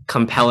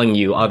compelling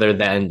you other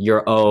than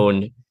your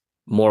own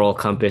moral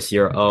compass,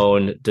 your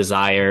own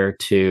desire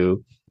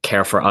to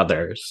care for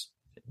others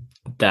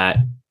that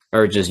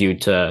urges you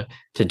to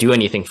do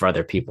anything for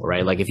other people,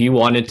 right? Like, if you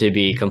wanted to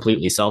be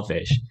completely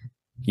selfish,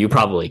 you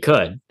probably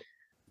could,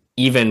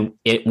 even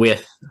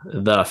with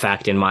the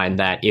fact in mind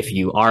that if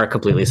you are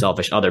completely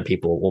selfish, other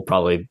people will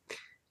probably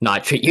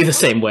not treat you the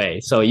same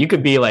way. So you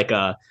could be like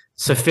a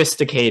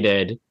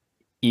sophisticated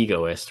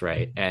egoist,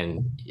 right?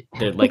 And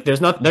like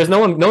there's no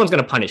one's going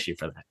to punish you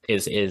for that,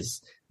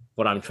 is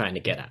what I'm trying to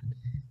get at.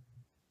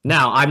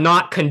 Now, I'm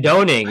not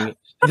condoning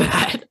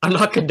that. I'm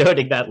not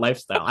condoning that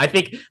lifestyle. I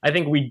think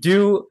we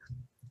do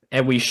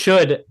and we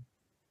should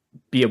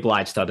be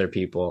obliged to other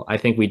people. I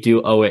think we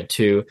do owe it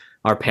to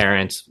our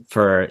parents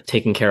for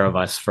taking care of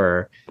us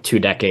for 2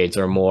 decades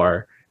or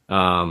more,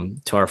 to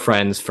our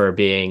friends for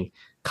being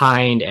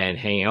kind and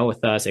hanging out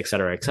with us, et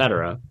cetera, et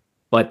cetera.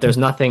 But there's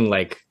nothing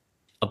like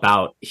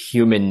about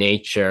human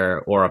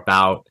nature or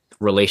about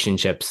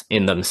relationships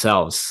in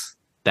themselves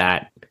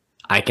that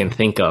I can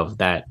think of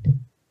that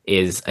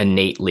is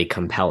innately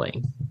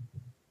compelling.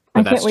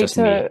 I can't wait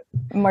to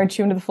march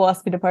you into the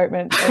philosophy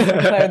department and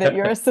declare that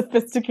you're a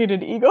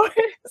sophisticated egoist.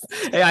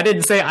 Hey, I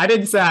didn't say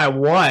I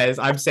was.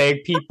 I'm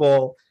saying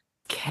people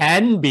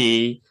can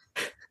be.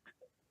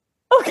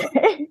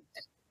 Okay.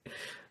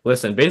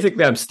 Listen,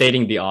 basically, I'm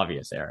stating the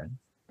obvious, Erin.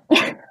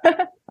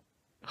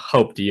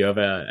 Hope, do you have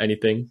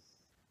anything?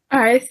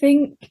 I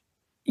think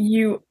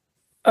you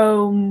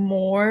owe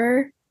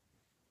more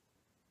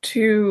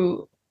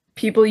to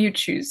people you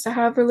choose to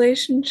have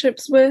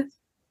relationships with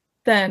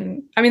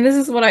than, I mean, this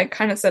is what I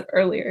kind of said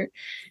earlier,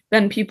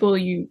 than people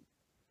you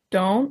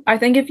don't. I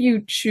think if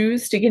you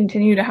choose to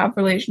continue to have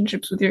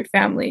relationships with your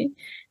family,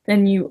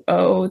 then you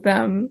owe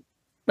them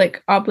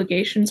like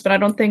obligations, but I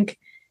don't think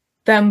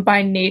them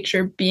by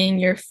nature being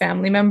your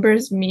family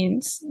members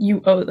means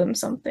you owe them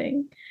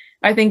something.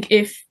 I think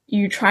if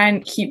you try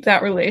and keep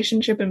that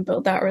relationship and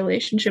build that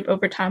relationship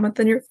over time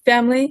within your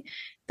family,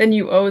 then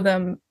you owe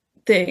them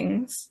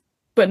things,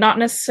 but not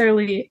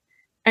necessarily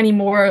any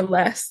more or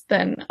less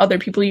than other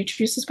people you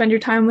choose to spend your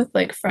time with,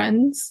 like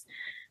friends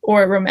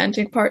or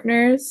romantic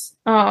partners.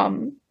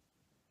 And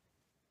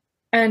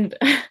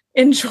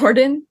in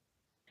Jordan,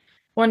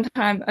 one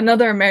time,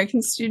 another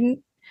American student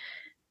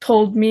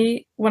told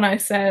me when I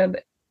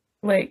said,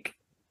 like,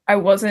 I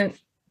wasn't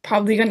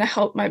probably going to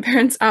help my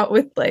parents out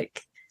with,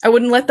 like, I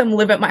wouldn't let them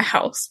live at my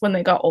house when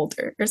they got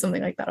older or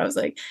something like that. I was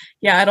like,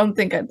 yeah, I don't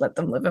think I'd let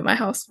them live at my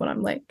house when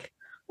I'm like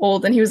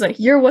old. And he was like,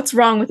 you're what's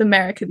wrong with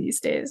America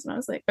these days. And I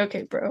was like,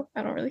 okay, bro,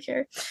 I don't really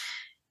care.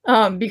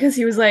 Because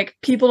he was like,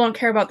 people don't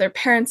care about their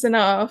parents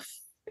enough.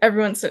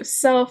 Everyone's so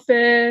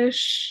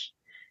selfish,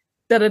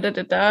 da da da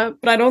da da.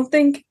 But I don't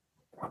think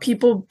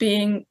people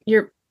being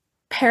your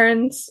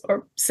parents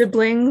or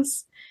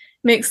siblings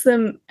makes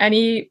them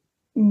any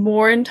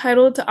more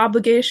entitled to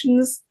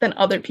obligations than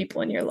other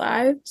people in your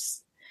lives.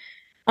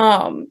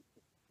 And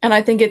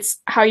I think it's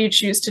how you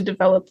choose to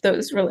develop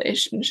those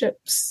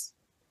relationships.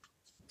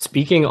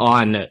 Speaking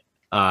on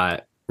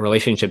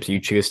relationships you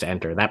choose to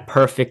enter, that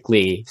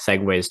perfectly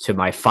segues to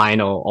my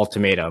final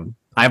ultimatum.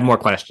 I have more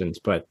questions,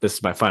 but this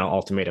is my final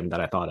ultimatum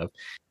that I thought of.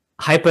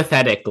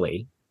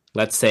 Hypothetically,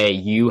 let's say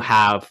you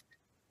have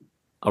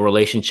a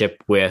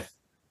relationship with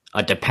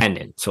a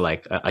dependent, so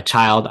like a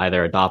child,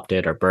 either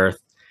adopted or birth.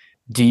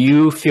 Do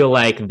you feel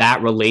like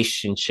that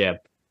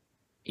relationship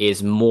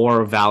is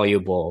more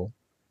valuable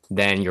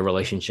than your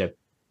relationship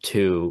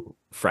to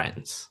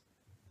friends?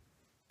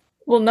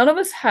 Well, none of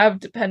us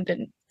have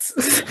dependents.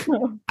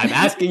 I'm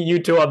asking you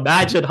to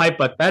imagine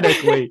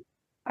hypothetically.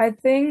 I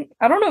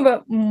don't know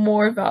about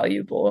more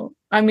valuable.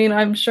 I mean,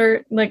 I'm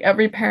sure like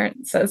every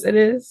parent says it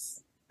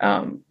is,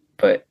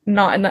 but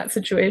not in that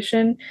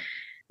situation.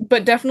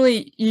 But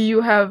definitely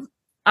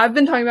I've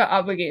been talking about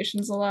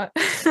obligations a lot.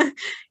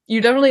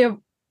 You definitely have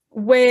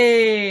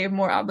way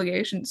more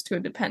obligations to a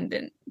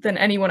dependent than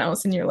anyone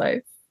else in your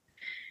life.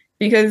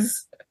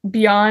 Because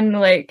beyond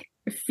like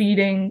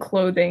feeding,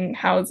 clothing,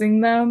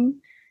 housing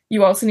them,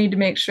 you also need to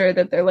make sure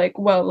that they're like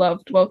well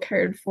loved, well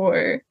cared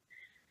for,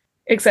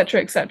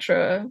 etc.,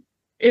 etc.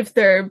 If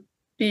they're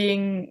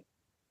being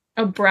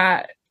a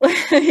brat,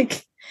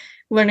 like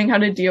learning how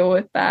to deal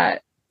with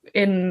that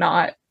in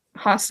not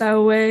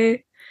hostile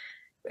way.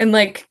 And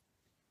like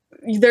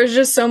there's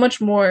just so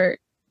much more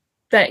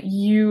that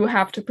you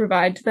have to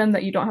provide to them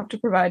that you don't have to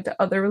provide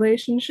to other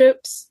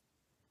relationships.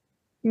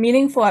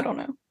 Meaningful, I don't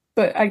know.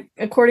 But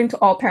according to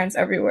all parents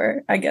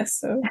everywhere, I guess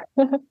so.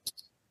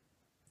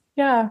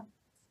 Yeah.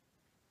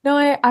 No,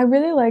 I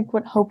really like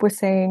what Hope was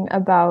saying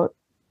about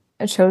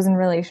chosen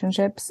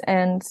relationships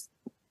and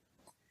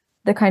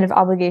the kind of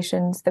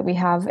obligations that we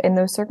have in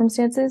those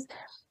circumstances.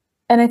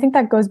 And I think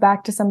that goes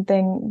back to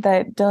something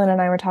that Dylan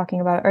and I were talking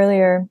about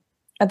earlier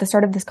at the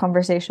start of this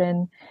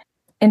conversation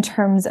in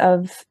terms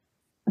of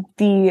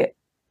the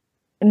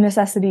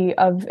necessity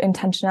of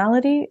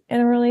intentionality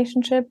in a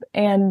relationship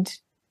and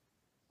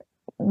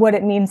what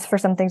it means for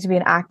something to be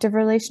an active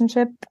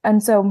relationship.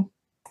 And so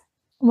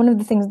one of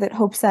the things that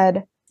Hope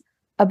said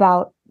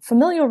about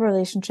familial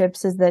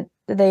relationships is that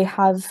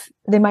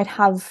they might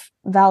have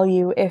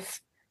value if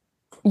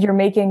you're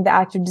making the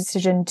active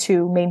decision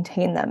to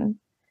maintain them.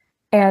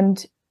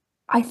 And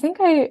I think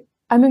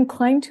I'm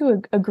inclined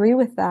to agree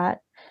with that.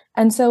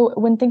 And so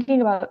when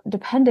thinking about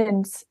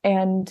dependence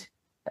and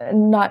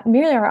not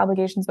merely our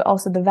obligations, but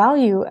also the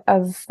value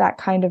of that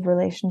kind of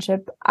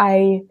relationship,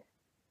 I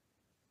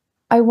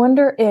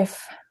wonder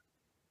if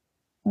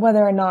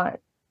whether or not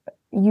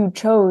you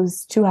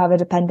chose to have a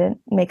dependent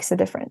makes a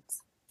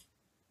difference.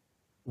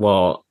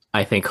 Well,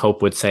 I think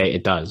Hope would say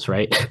it does,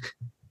 right?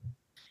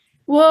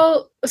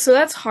 Well, so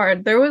that's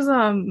hard. There was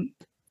an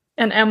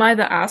Am I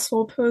the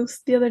Asshole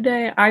post the other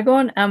day. I go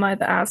on Am I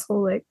the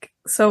Asshole like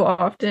so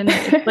often.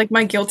 It's like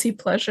my guilty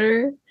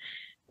pleasure.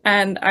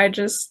 And I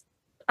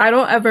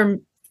don't ever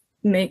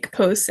make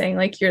posts saying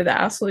like you're the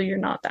asshole, you're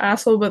not the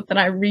asshole, but then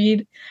I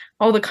read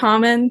all the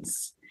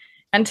comments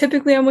and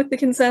typically I'm with the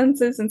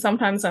consensus and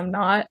sometimes I'm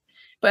not.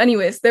 But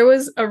anyways, there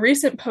was a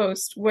recent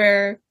post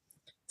where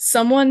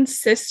someone's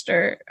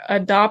sister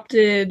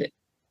adopted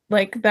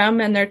like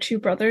them and their two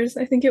brothers,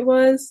 I think it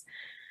was,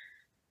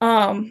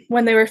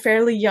 when they were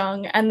fairly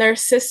young, and their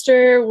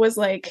sister was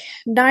like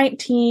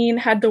 19,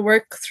 had to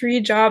work 3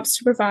 jobs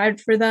to provide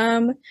for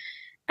them,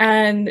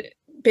 and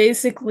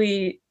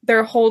basically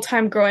their whole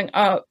time growing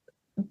up,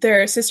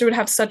 their sister would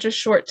have such a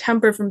short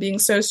temper from being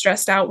so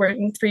stressed out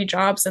working 3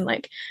 jobs and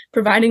like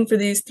providing for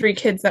these 3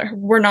 kids that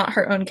were not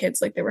her own kids,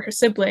 like they were her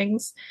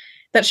siblings,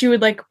 that she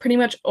would like pretty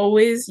much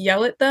always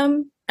yell at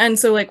them. And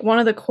so like one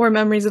of the core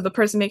memories of the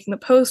person making the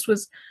post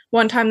was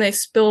one time they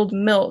spilled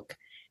milk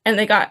and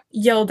they got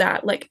yelled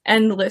at like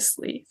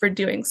endlessly for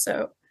doing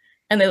so.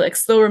 And they like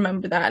still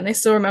remember that, and they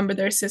still remember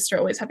their sister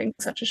always having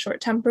such a short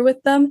temper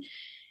with them.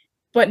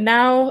 But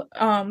now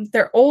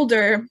they're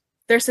older.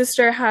 Their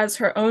sister has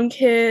her own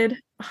kid,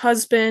 a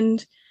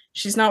husband.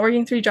 She's not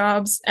working 3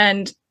 jobs.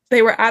 And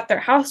they were at their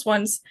house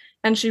once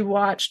and she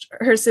watched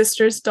her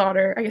sister's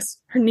daughter, I guess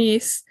her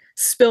niece,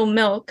 spill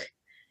milk.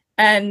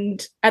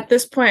 And at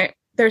this point,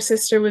 their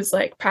sister was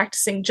like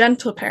practicing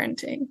gentle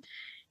parenting.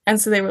 And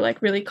so they were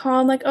like really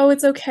calm, like, oh,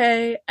 it's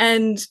okay.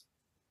 And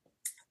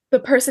the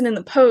person in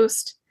the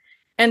post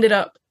ended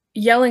up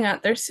yelling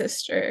at their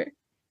sister,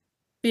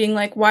 being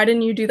like, why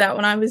didn't you do that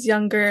when I was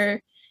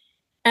younger?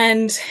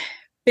 And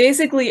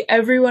basically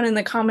everyone in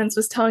the comments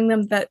was telling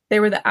them that they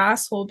were the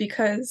asshole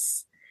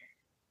because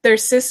their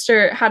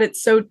sister had it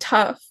so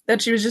tough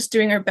that she was just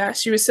doing her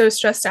best. She was so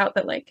stressed out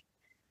that like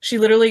she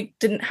literally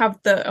didn't have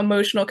the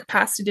emotional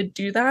capacity to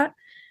do that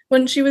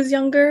when she was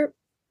younger.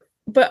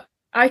 But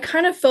I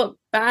kind of felt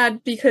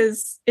bad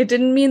because it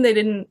didn't mean they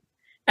didn't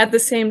at the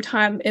same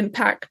time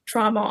impact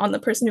trauma on the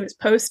person who was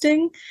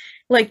posting.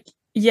 Like,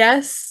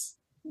 yes,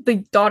 the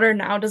daughter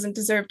now doesn't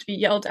deserve to be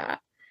yelled at,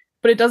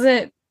 but it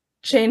doesn't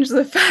change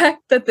the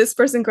fact that this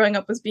person growing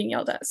up was being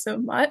yelled at so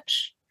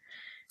much.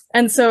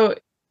 And so,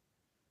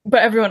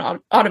 but everyone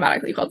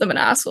automatically called them an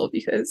asshole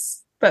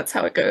because that's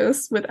how it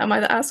goes with Am I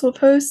the Asshole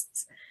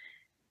posts.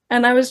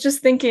 And I was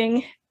just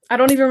thinking, I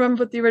don't even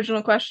remember what the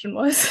original question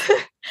was,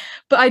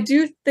 but I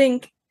do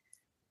think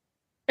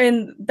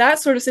in that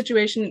sort of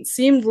situation, it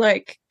seemed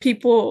like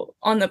people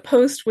on the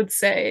post would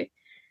say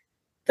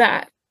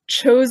that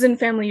chosen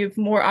family you have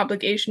more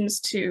obligations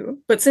to,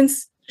 but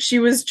since she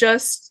was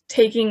just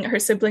taking her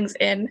siblings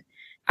in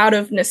out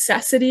of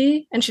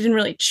necessity and she didn't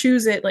really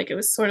choose it, like it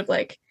was sort of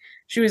like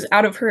she was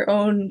out of her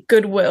own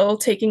goodwill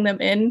taking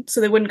them in so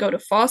they wouldn't go to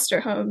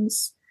foster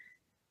homes,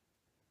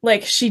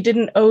 like she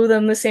didn't owe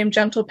them the same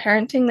gentle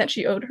parenting that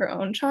she owed her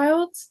own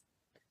child,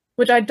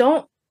 which I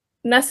don't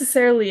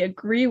necessarily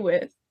agree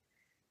with,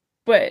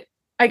 but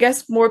I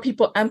guess more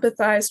people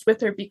empathized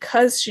with her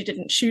because she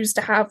didn't choose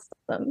to have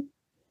them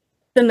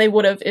than they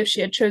would have if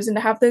she had chosen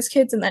to have those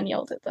kids and then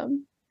yelled at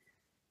them.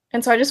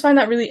 And so I just find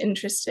that really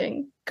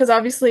interesting because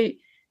obviously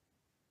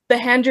the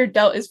hand you're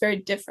dealt is very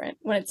different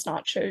when it's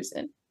not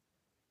chosen.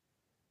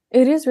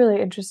 It is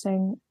really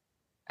interesting.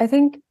 I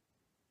think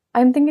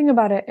I'm thinking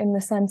about it in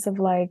the sense of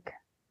like,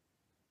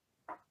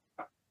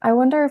 I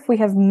wonder if we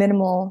have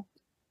minimal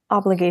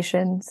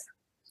obligations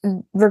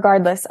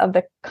regardless of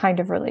the kind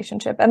of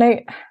relationship.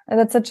 And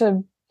that's such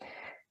a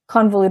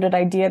convoluted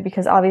idea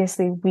because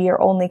obviously we are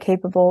only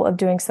capable of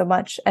doing so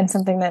much. And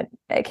something that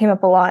came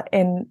up a lot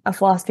in a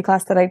philosophy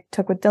class that I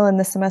took with Dylan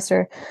this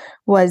semester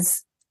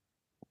was,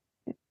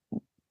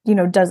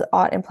 does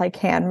ought imply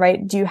can,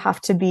 right? Do you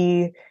have to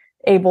be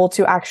able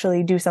to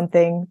actually do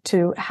something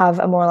to have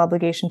a moral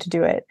obligation to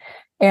do it?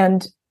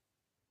 And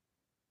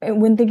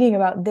when thinking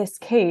about this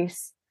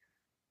case,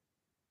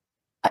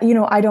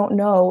 I don't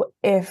know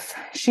if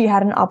she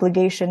had an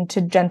obligation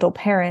to gentle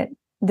parent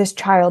this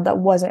child that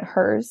wasn't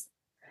hers.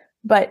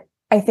 But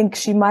I think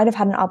she might have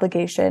had an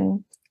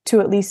obligation to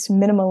at least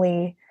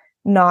minimally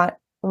not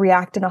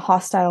react in a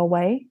hostile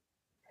way,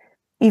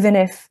 even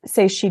if,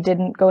 say, she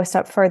didn't go a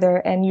step further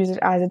and use it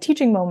as a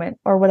teaching moment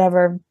or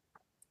whatever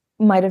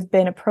might have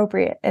been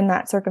appropriate in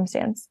that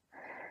circumstance.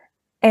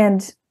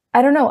 And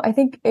I don't know, I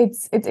think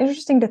it's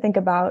interesting to think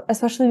about,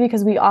 especially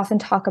because we often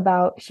talk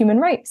about human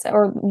rights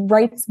or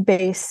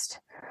rights-based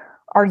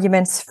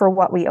arguments for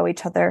what we owe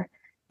each other.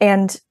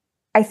 And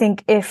I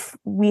think if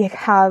we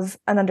have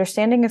an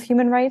understanding of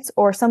human rights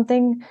or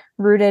something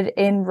rooted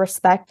in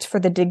respect for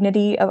the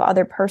dignity of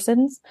other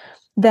persons,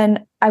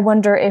 then I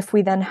wonder if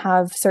we then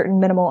have certain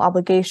minimal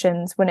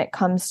obligations when it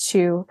comes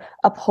to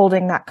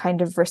upholding that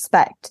kind of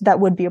respect that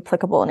would be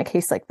applicable in a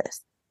case like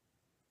this.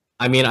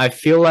 I mean, I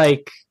feel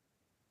like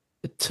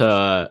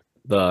to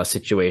the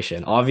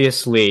situation,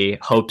 obviously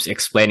Hope's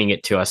explaining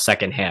it to us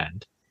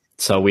secondhand,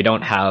 so we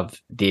don't have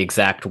the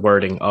exact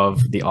wording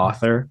of the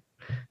author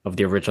of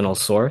the original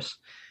source.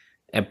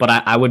 But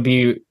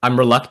I'm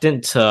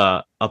reluctant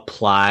to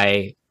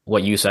apply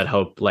what you said,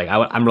 Hope. Like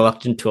I'm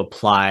reluctant to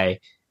apply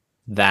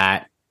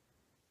that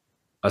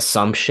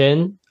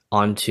assumption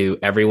onto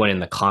everyone in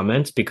the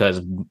comments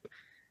because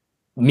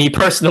me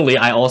personally,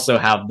 I also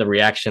have the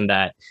reaction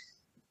that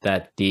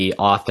the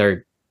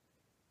author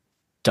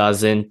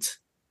doesn't.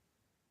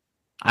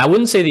 I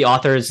wouldn't say the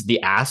author is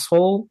the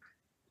asshole,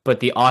 but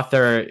the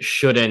author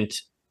shouldn't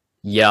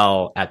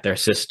yell at their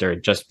sister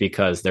just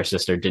because their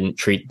sister didn't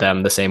treat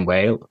them the same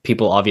way.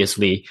 People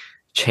obviously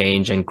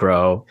change and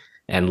grow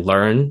and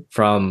learn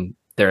from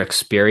their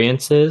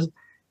experiences.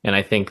 And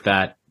I think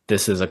that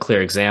this is a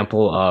clear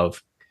example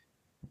of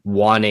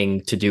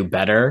wanting to do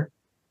better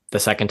the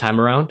second time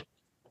around.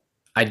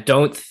 I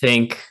don't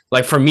think,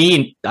 like for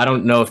me, I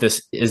don't know if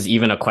this is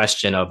even a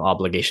question of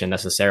obligation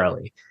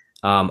necessarily.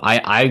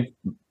 I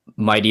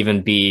might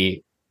even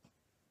be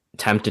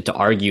tempted to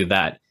argue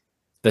that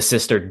the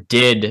sister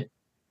did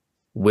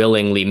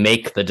willingly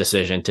make the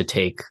decision to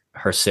take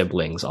her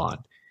siblings on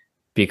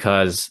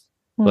because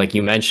like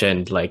you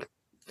mentioned, like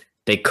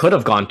they could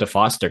have gone to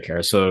foster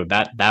care, so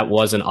that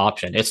was an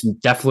option. It's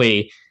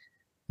definitely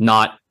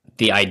not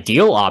the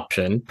ideal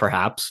option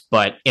perhaps,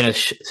 but in a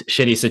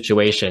shitty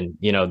situation,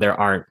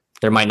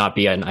 there might not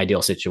be an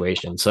ideal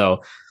situation.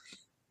 So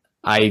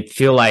I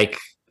feel like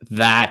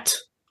that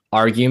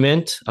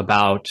argument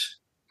about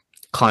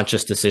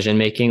conscious decision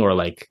making or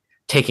like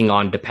taking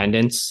on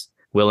dependence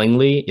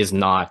willingly is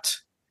not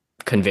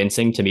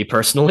convincing to me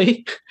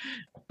personally.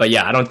 But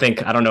yeah, I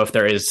don't know if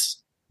there is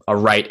a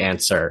right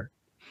answer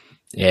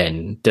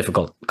in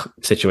difficult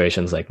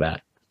situations like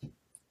that.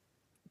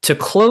 To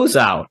close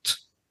out,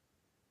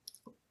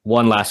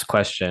 one last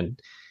question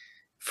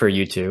for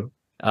you two.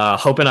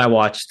 Hope and I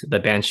watched The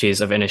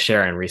Banshees of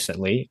Inisherin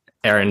recently.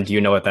 Erin, do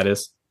you know what that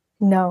is?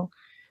 No.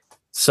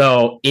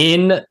 So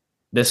in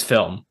this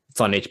film,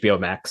 it's on HBO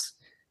Max.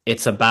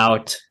 It's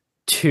about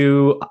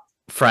two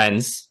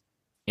friends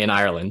in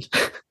Ireland.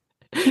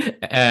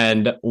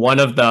 And one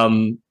of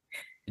them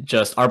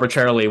just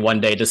arbitrarily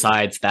one day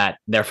decides that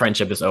their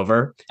friendship is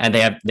over and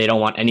they don't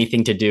want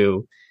anything to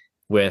do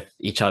with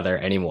each other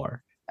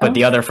anymore. But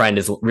the other friend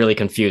is really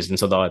confused. And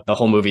so the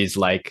whole movie is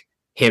like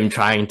him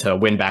trying to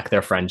win back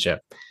their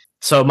friendship.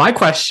 So my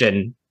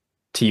question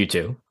to you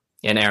two,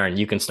 and Erin,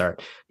 you can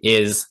start,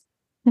 is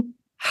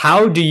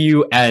how do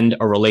you end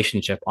a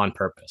relationship on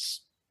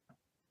purpose?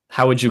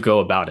 How would you go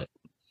about it?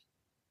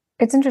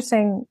 It's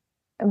interesting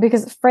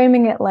because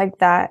framing it like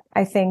that,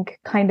 I think,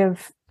 kind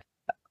of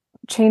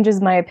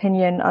changes my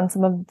opinion on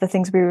some of the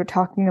things we were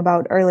talking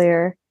about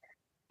earlier.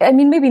 I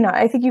mean, maybe not.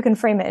 I think you can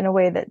frame it in a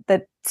way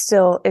that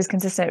still is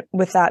consistent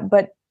with that.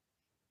 But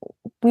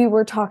we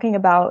were talking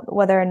about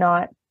whether or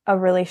not a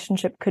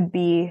relationship could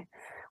be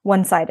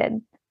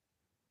one-sided.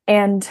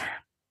 And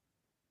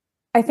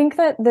I think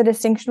that the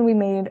distinction we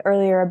made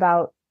earlier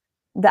about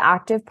the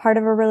active part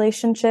of a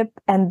relationship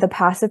and the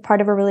passive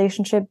part of a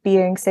relationship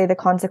being, say, the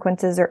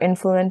consequences or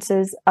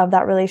influences of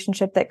that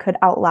relationship that could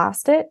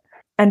outlast it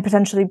and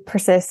potentially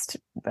persist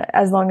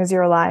as long as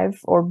you're alive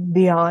or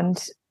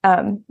beyond,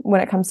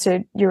 when it comes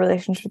to your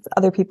relationship with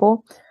other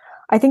people.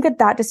 I think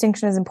that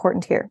distinction is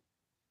important here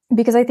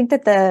because I think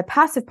that the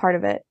passive part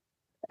of it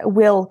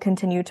will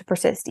continue to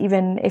persist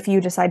even if you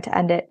decide to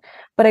end it.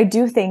 But I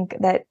do think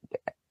that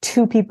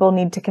two people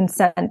need to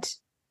consent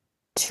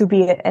to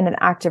be in an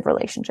active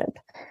relationship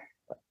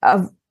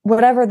of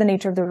whatever the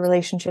nature of the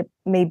relationship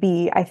may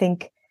be. I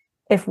think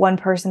if one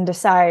person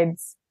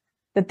decides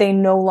that they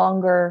no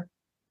longer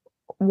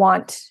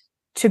want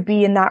to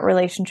be in that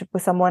relationship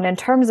with someone in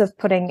terms of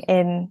putting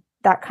in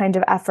that kind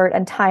of effort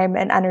and time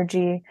and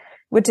energy,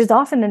 which is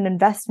often an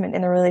investment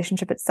in the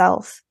relationship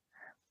itself.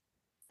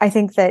 I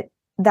think that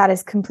that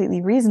is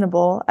completely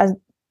reasonable, as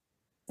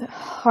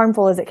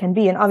harmful as it can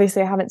be. And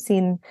obviously I haven't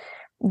seen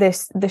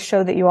the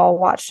show that you all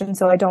watched, and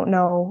so I don't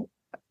know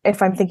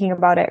if I'm thinking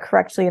about it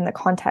correctly in the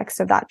context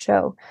of that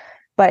show.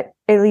 But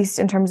at least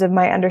in terms of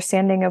my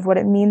understanding of what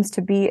it means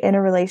to be in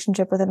a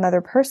relationship with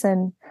another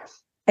person,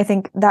 I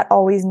think that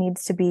always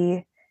needs to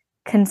be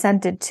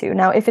consented to.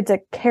 Now, if it's a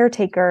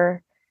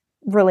caretaker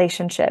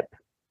relationship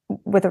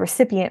with a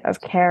recipient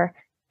of care,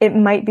 it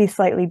might be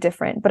slightly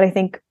different. But I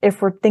think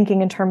if we're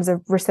thinking in terms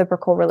of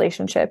reciprocal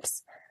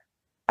relationships,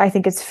 I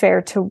think it's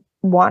fair to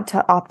want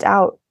to opt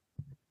out.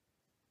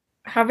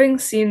 Having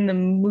seen the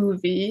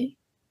movie,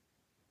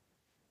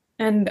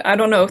 and I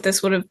don't know if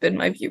this would have been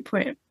my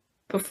viewpoint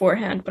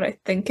beforehand, but I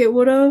think it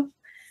would have.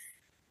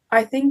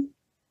 I think,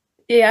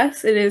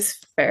 yes, it is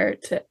fair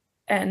to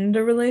end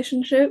a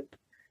relationship.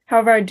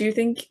 However, I do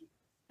think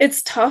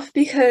it's tough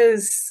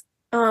because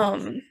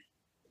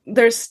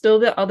there's still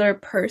the other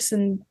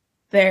person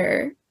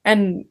there,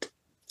 and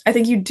I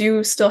think you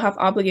do still have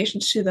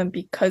obligations to them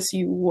because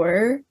you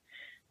were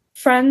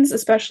friends,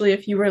 especially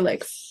if you were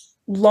like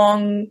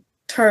long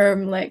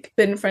term, like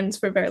been friends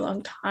for a very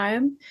long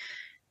time,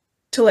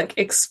 to like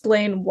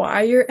explain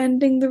why you're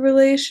ending the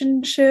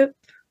relationship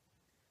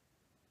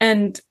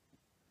and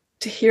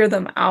to hear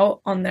them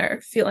out on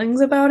their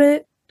feelings about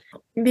it.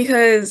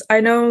 Because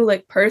I know,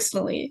 like,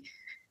 personally,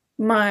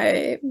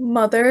 my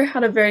mother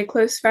had a very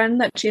close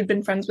friend that she had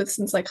been friends with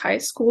since like high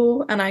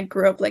school, and I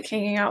grew up like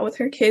hanging out with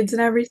her kids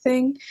and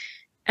everything.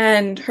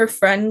 And her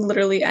friend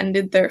literally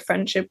ended their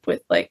friendship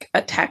with like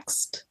a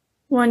text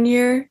one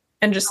year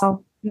and just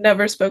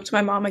never spoke to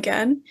my mom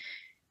again.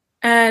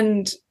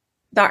 And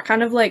that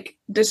kind of like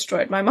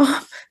destroyed my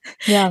mom.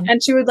 Yeah.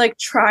 And she would like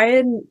try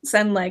and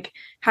send like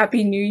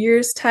Happy New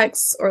Year's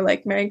texts or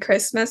like Merry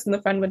Christmas, and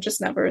the friend would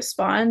just never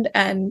respond.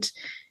 And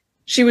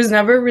she was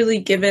never really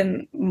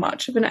given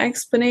much of an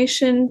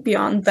explanation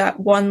beyond that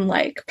one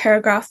like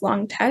paragraph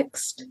long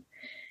text.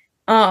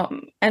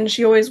 And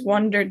she always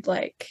wondered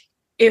like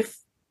if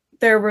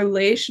their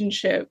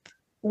relationship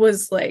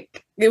was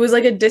like, it was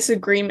like a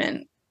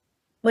disagreement,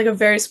 like a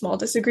very small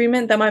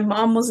disagreement that my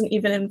mom wasn't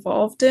even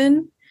involved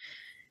in.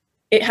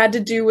 It had to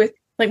do with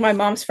like my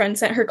mom's friend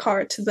sent her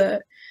car to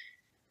the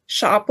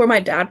shop where my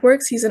dad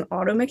works. He's an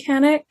auto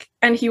mechanic,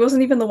 and he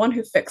wasn't even the one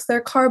who fixed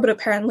their car, but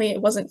apparently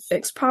it wasn't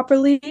fixed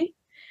properly.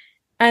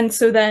 And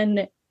so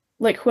then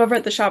like whoever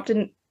at the shop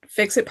didn't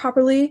fix it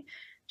properly,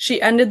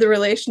 she ended the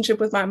relationship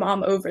with my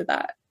mom over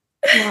that.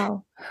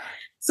 Wow.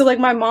 So like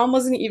my mom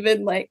wasn't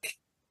even like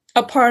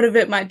a part of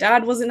it. My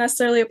dad wasn't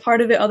necessarily a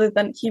part of it, other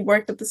than he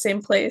worked at the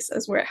same place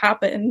as where it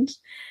happened.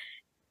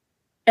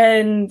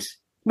 And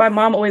my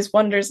mom always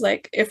wonders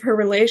like if her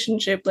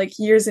relationship, like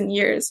years and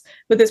years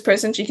with this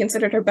person she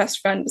considered her best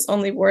friend, was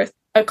only worth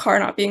a car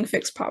not being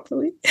fixed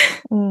properly.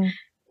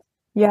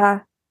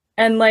 Yeah.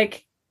 And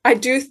like I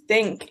do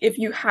think if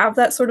you have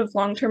that sort of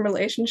long-term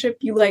relationship,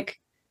 you like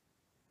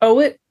owe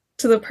it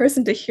to the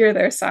person to hear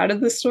their side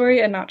of the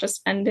story and not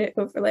just end it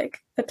over like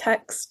a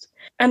text.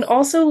 And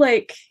also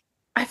like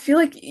I feel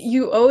like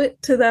you owe it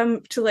to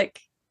them to like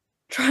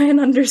try and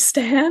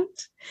understand.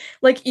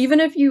 Like even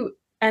if you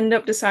end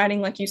up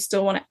deciding like you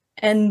still want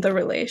to end the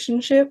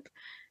relationship,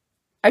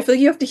 I feel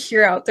like you have to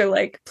hear out they're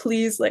like,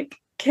 please, like,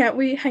 can't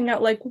we hang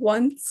out like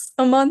once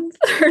a month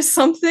or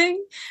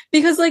something?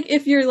 Because like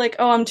if you're like,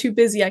 oh, I'm too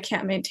busy, I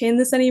can't maintain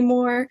this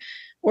anymore,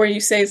 or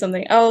you say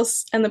something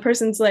else and the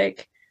person's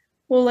like,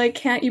 well, like,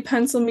 can't you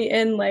pencil me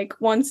in like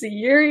once a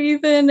year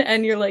even?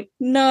 And you're like,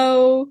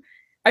 no.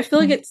 I feel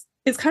like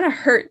it's kind of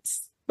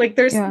hurts. Like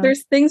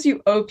there's things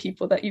you owe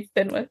people that you've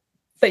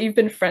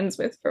been friends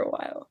with for a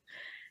while.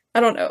 I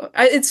don't know.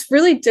 It's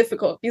really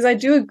difficult because I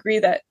do agree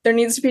that there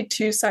needs to be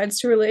two sides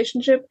to a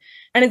relationship,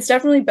 and it's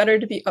definitely better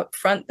to be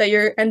upfront that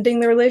you're ending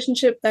the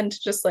relationship than to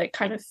just like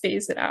kind of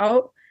phase it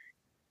out.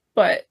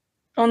 But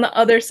on the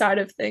other side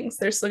of things,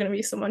 there's still going to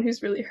be someone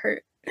who's really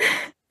hurt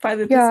by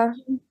the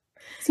decision.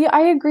 See,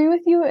 I agree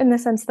with you in the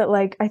sense that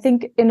like I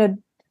think in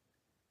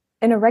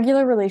a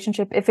regular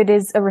relationship, if it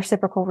is a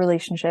reciprocal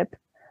relationship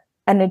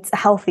and it's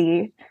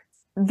healthy,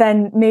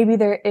 then maybe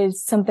there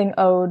is something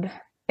owed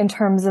in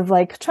terms of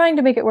like trying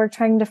to make it work,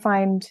 trying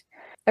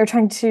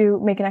to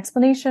make an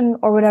explanation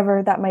or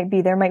whatever that might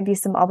be. There might be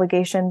some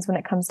obligations when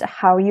it comes to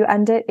how you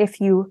end it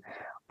if you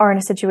are in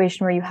a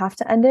situation where you have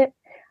to end it.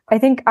 I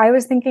think I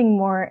was thinking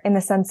more in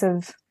the sense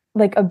of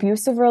like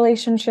abusive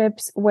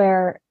relationships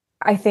where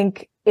I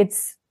think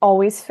it's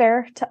always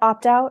fair to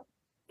opt out.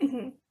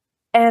 Mm-hmm.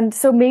 And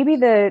so maybe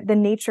the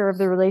nature of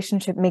the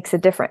relationship makes a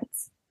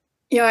difference.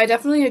 Yeah, I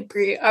definitely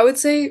agree. I would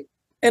say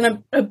in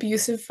an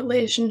abusive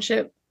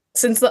relationship,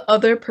 since the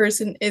other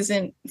person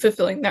isn't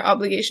fulfilling their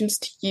obligations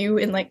to you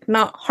and like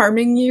not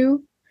harming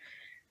you,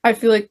 I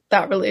feel like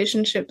that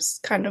relationship's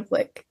kind of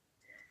like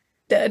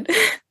dead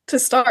to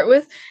start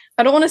with.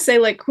 I don't want to say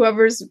like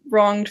whoever's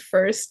wronged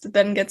first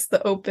then gets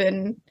the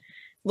open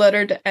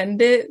letter to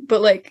end it,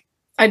 but like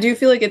I do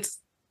feel like it's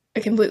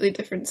a completely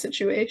different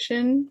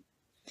situation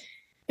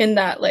in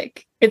that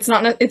like it's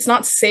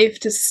not safe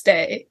to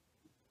stay.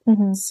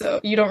 Mm-hmm.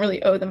 So you don't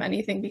really owe them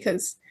anything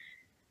because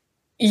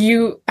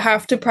you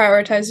have to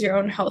prioritize your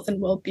own health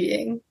and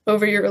well-being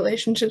over your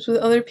relationships with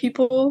other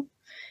people.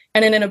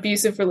 And in an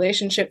abusive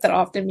relationship, that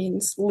often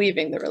means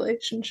leaving the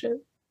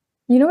relationship.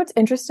 You know what's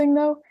interesting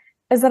though,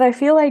 is that I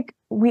feel like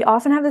we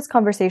often have this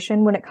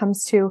conversation when it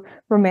comes to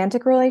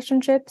romantic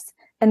relationships,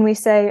 and we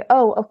say,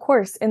 oh, of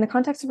course, in the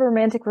context of a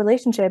romantic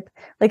relationship,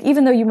 like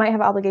even though you might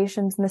have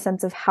obligations in the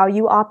sense of how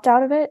you opt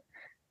out of it,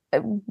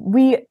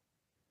 we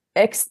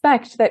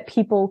expect that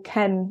people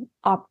can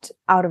opt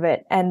out of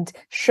it and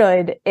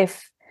should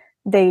if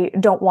they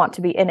don't want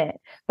to be in it.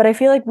 But I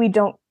feel like we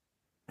don't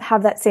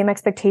have that same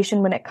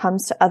expectation when it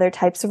comes to other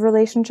types of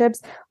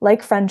relationships,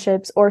 like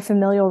friendships or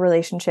familial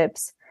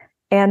relationships.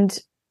 And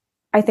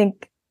I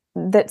think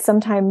that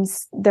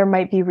sometimes there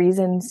might be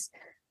reasons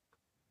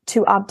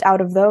to opt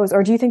out of those.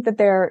 Or do you think that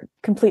they're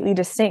completely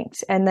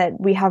distinct and that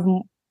we have,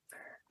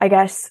 I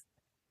guess,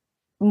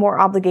 more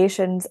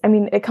obligations? I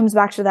mean, it comes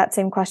back to that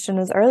same question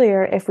as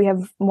earlier, if we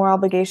have more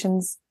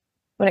obligations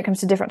when it comes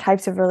to different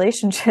types of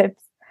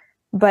relationships.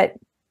 But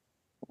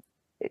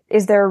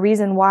is there a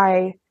reason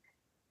why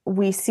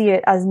we see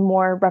it as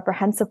more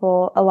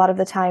reprehensible a lot of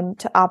the time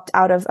to opt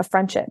out of a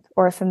friendship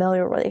or a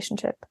familial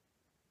relationship?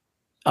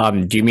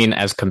 Do you mean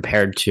as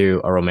compared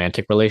to a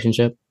romantic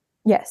relationship?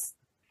 Yes.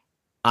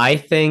 I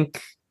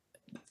think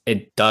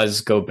it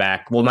does go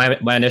back. Well,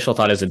 my initial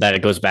thought is that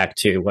it goes back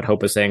to what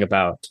Hope was saying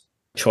about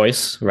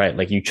choice, right?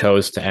 Like you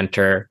chose to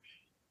enter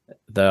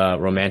the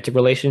romantic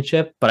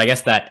relationship, but I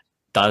guess that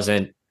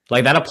doesn't,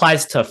 like that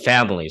applies to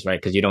families,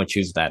 right? Because you don't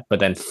choose that. But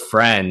then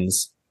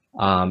friends,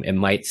 it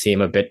might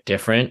seem a bit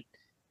different.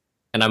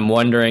 And I'm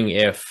wondering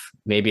if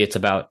maybe it's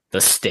about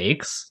the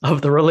stakes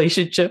of the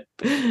relationship.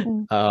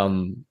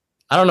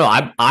 I don't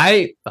know.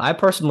 I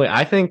personally,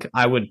 I think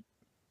I would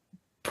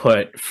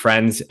put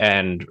friends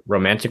and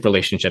romantic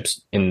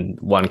relationships in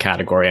one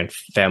category and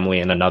family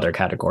in another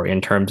category in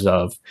terms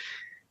of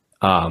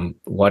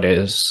what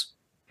is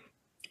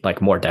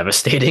like more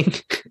devastating.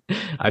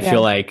 I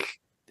feel like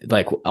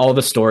all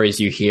the stories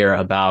you hear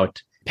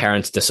about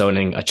parents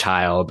disowning a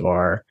child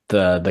or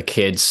the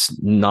kids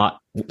not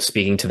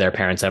speaking to their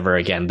parents ever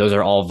again, those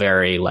are all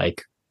very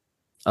like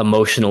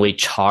emotionally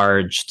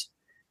charged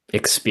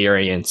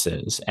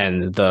experiences,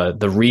 and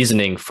the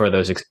reasoning for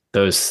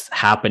those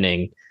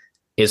happening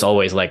is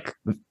always like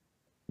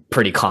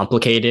pretty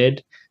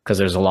complicated because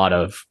there's a lot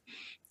of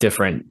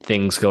different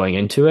things going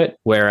into it.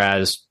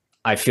 Whereas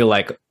I feel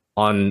like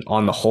on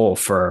the whole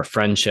for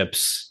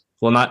friendships,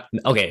 well,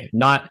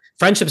 not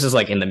friendships is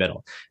like in the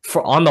middle.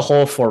 For on the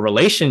whole for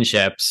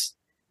relationships,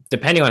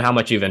 depending on how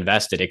much you've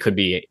invested, it could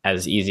be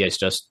as easy as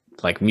just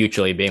like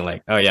mutually being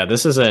like, oh yeah,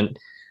 this isn't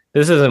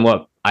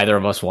what either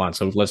of us want,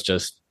 so let's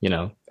just,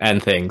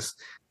 end things.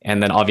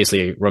 And then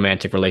obviously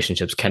romantic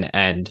relationships can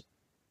end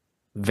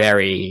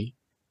very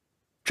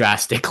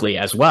drastically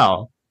as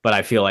well. But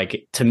I feel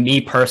like to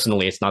me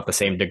personally, it's not the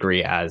same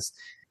degree as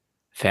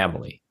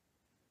family.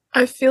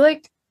 I feel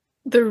like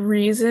the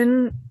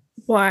reason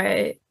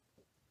why,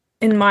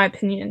 in my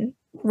opinion,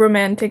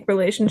 romantic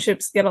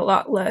relationships get a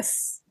lot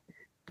less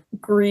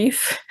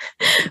grief.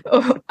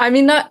 I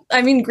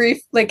mean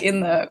grief like in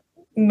the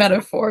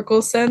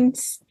metaphorical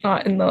sense,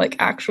 not in the like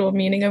actual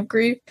meaning of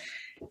grief,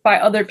 by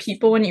other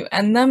people when you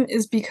end them,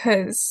 is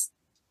because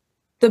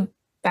the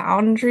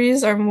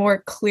boundaries are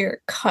more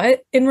clear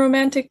cut in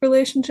romantic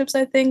relationships.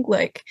 I think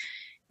like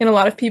in a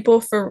lot of people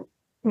for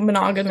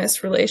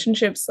monogamous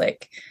relationships,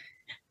 like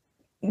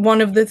one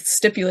of the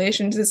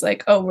stipulations is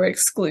like, oh, we're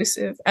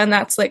exclusive, and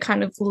that's like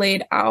kind of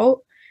laid out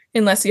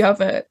unless you have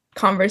a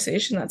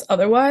conversation that's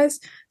otherwise.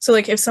 So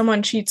like if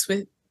someone cheats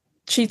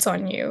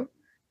on you,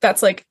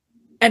 that's like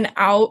an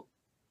out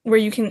where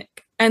you can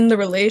end the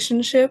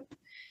relationship,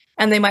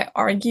 and they might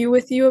argue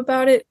with you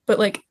about it, but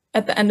like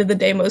at the end of the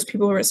day, most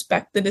people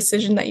respect the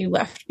decision that you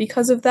left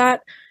because of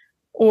that.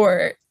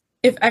 Or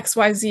if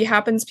XYZ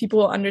happens, people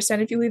will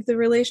understand if you leave the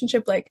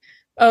relationship, like,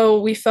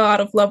 oh, we fell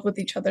out of love with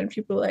each other, and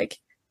people are like,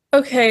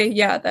 okay,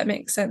 yeah, that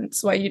makes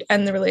sense why you'd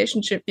end the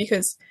relationship,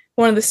 because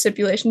one of the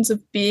stipulations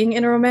of being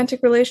in a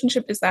romantic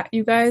relationship is that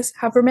you guys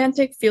have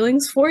romantic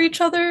feelings for each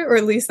other, or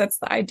at least that's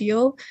the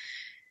ideal.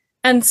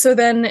 And so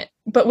then,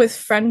 but with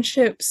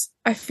friendships,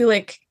 I feel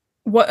like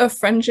what a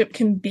friendship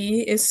can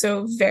be is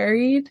so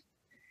varied.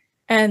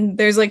 And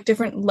there's like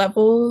different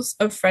levels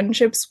of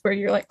friendships where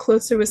you're like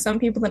closer with some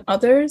people than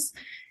others.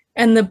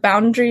 And the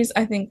boundaries,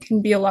 I think,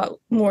 can be a lot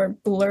more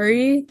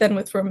blurry than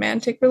with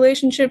romantic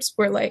relationships,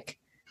 where like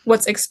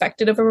what's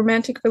expected of a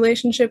romantic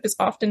relationship is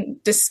often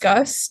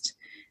discussed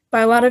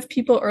by a lot of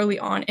people early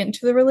on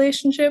into the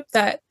relationship,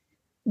 that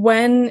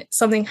when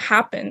something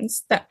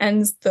happens that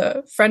ends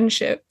the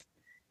friendship,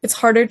 it's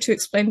harder to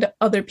explain to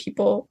other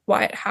people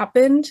why it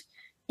happened,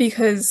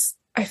 because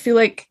I feel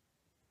like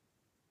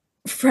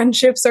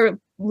friendships are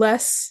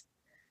less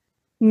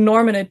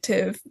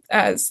normative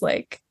as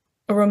like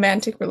a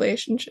romantic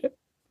relationship.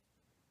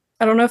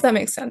 I don't know if that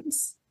makes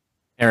sense.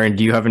 Erin,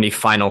 do you have any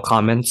final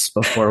comments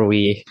before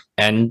we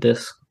end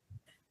this?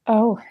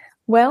 Oh,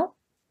 well,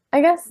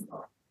 I guess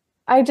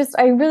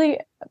I really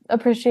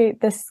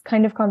appreciate this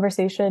kind of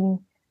conversation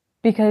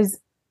because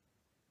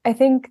I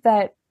think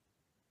that,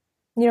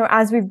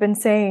 as we've been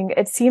saying,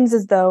 it seems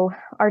as though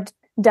our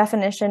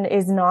definition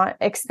is not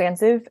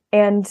expansive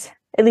and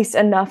at least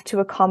enough to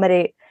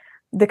accommodate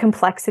the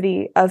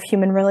complexity of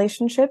human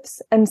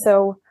relationships. And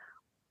so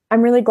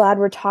I'm really glad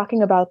we're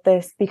talking about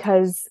this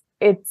because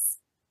it's,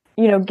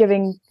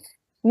 giving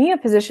me a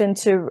position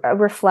to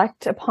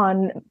reflect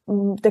upon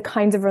the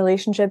kinds of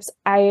relationships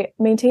I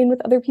maintain with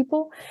other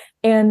people.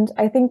 And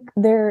I think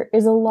there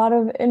is a lot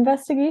of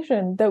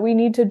investigation that we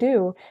need to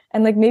do.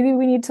 And maybe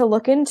we need to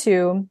look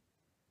into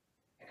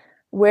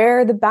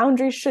where the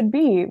boundaries should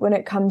be when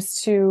it comes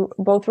to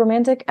both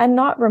romantic and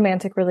not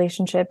romantic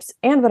relationships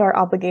and what our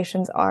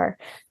obligations are.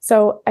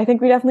 So I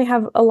think we definitely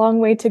have a long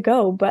way to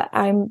go, but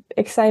I'm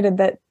excited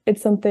that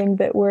it's something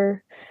that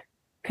we're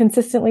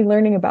consistently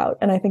learning about.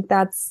 And I think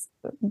that's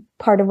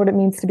part of what it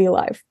means to be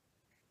alive.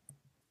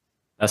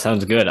 That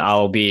sounds good.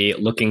 I'll be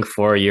looking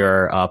for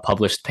your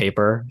published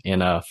paper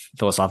in a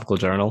philosophical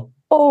journal.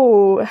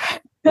 Oh,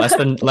 less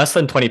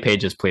than 20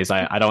 pages, please.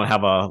 I don't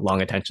have a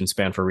long attention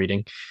span for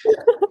reading.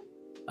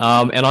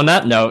 And on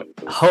that note,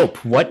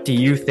 Hope, what do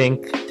you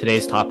think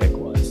today's topic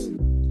was?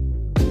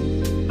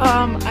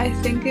 I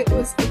think it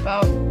was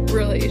about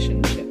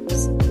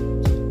relationships.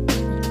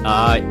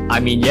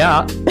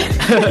 Yeah.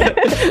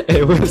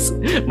 It was,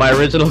 my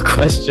original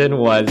question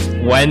was,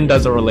 when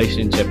does a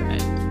relationship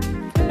end?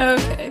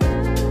 Okay.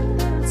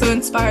 So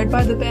inspired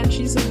by the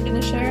Banshees of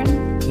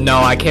Inisherin? No,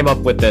 I came up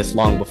with this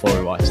long before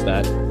we watched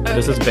that. Okay.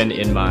 This has been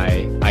in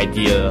my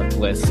idea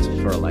list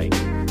for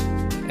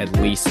at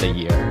least a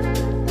year,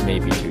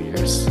 maybe 2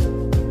 years.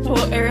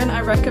 Well, Erin,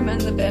 I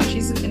recommend the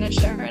Banshees of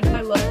Inisherin.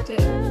 I loved it.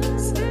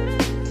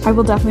 So. I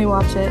will definitely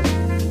watch it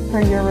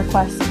per your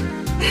request.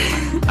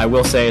 I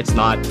will say it's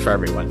not for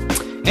everyone.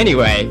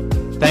 Anyway,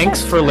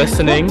 thanks for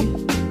listening.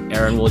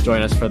 Erin will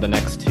join us for the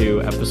next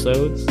 2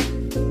 episodes,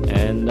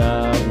 and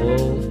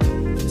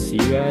we'll see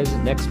you guys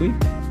next week.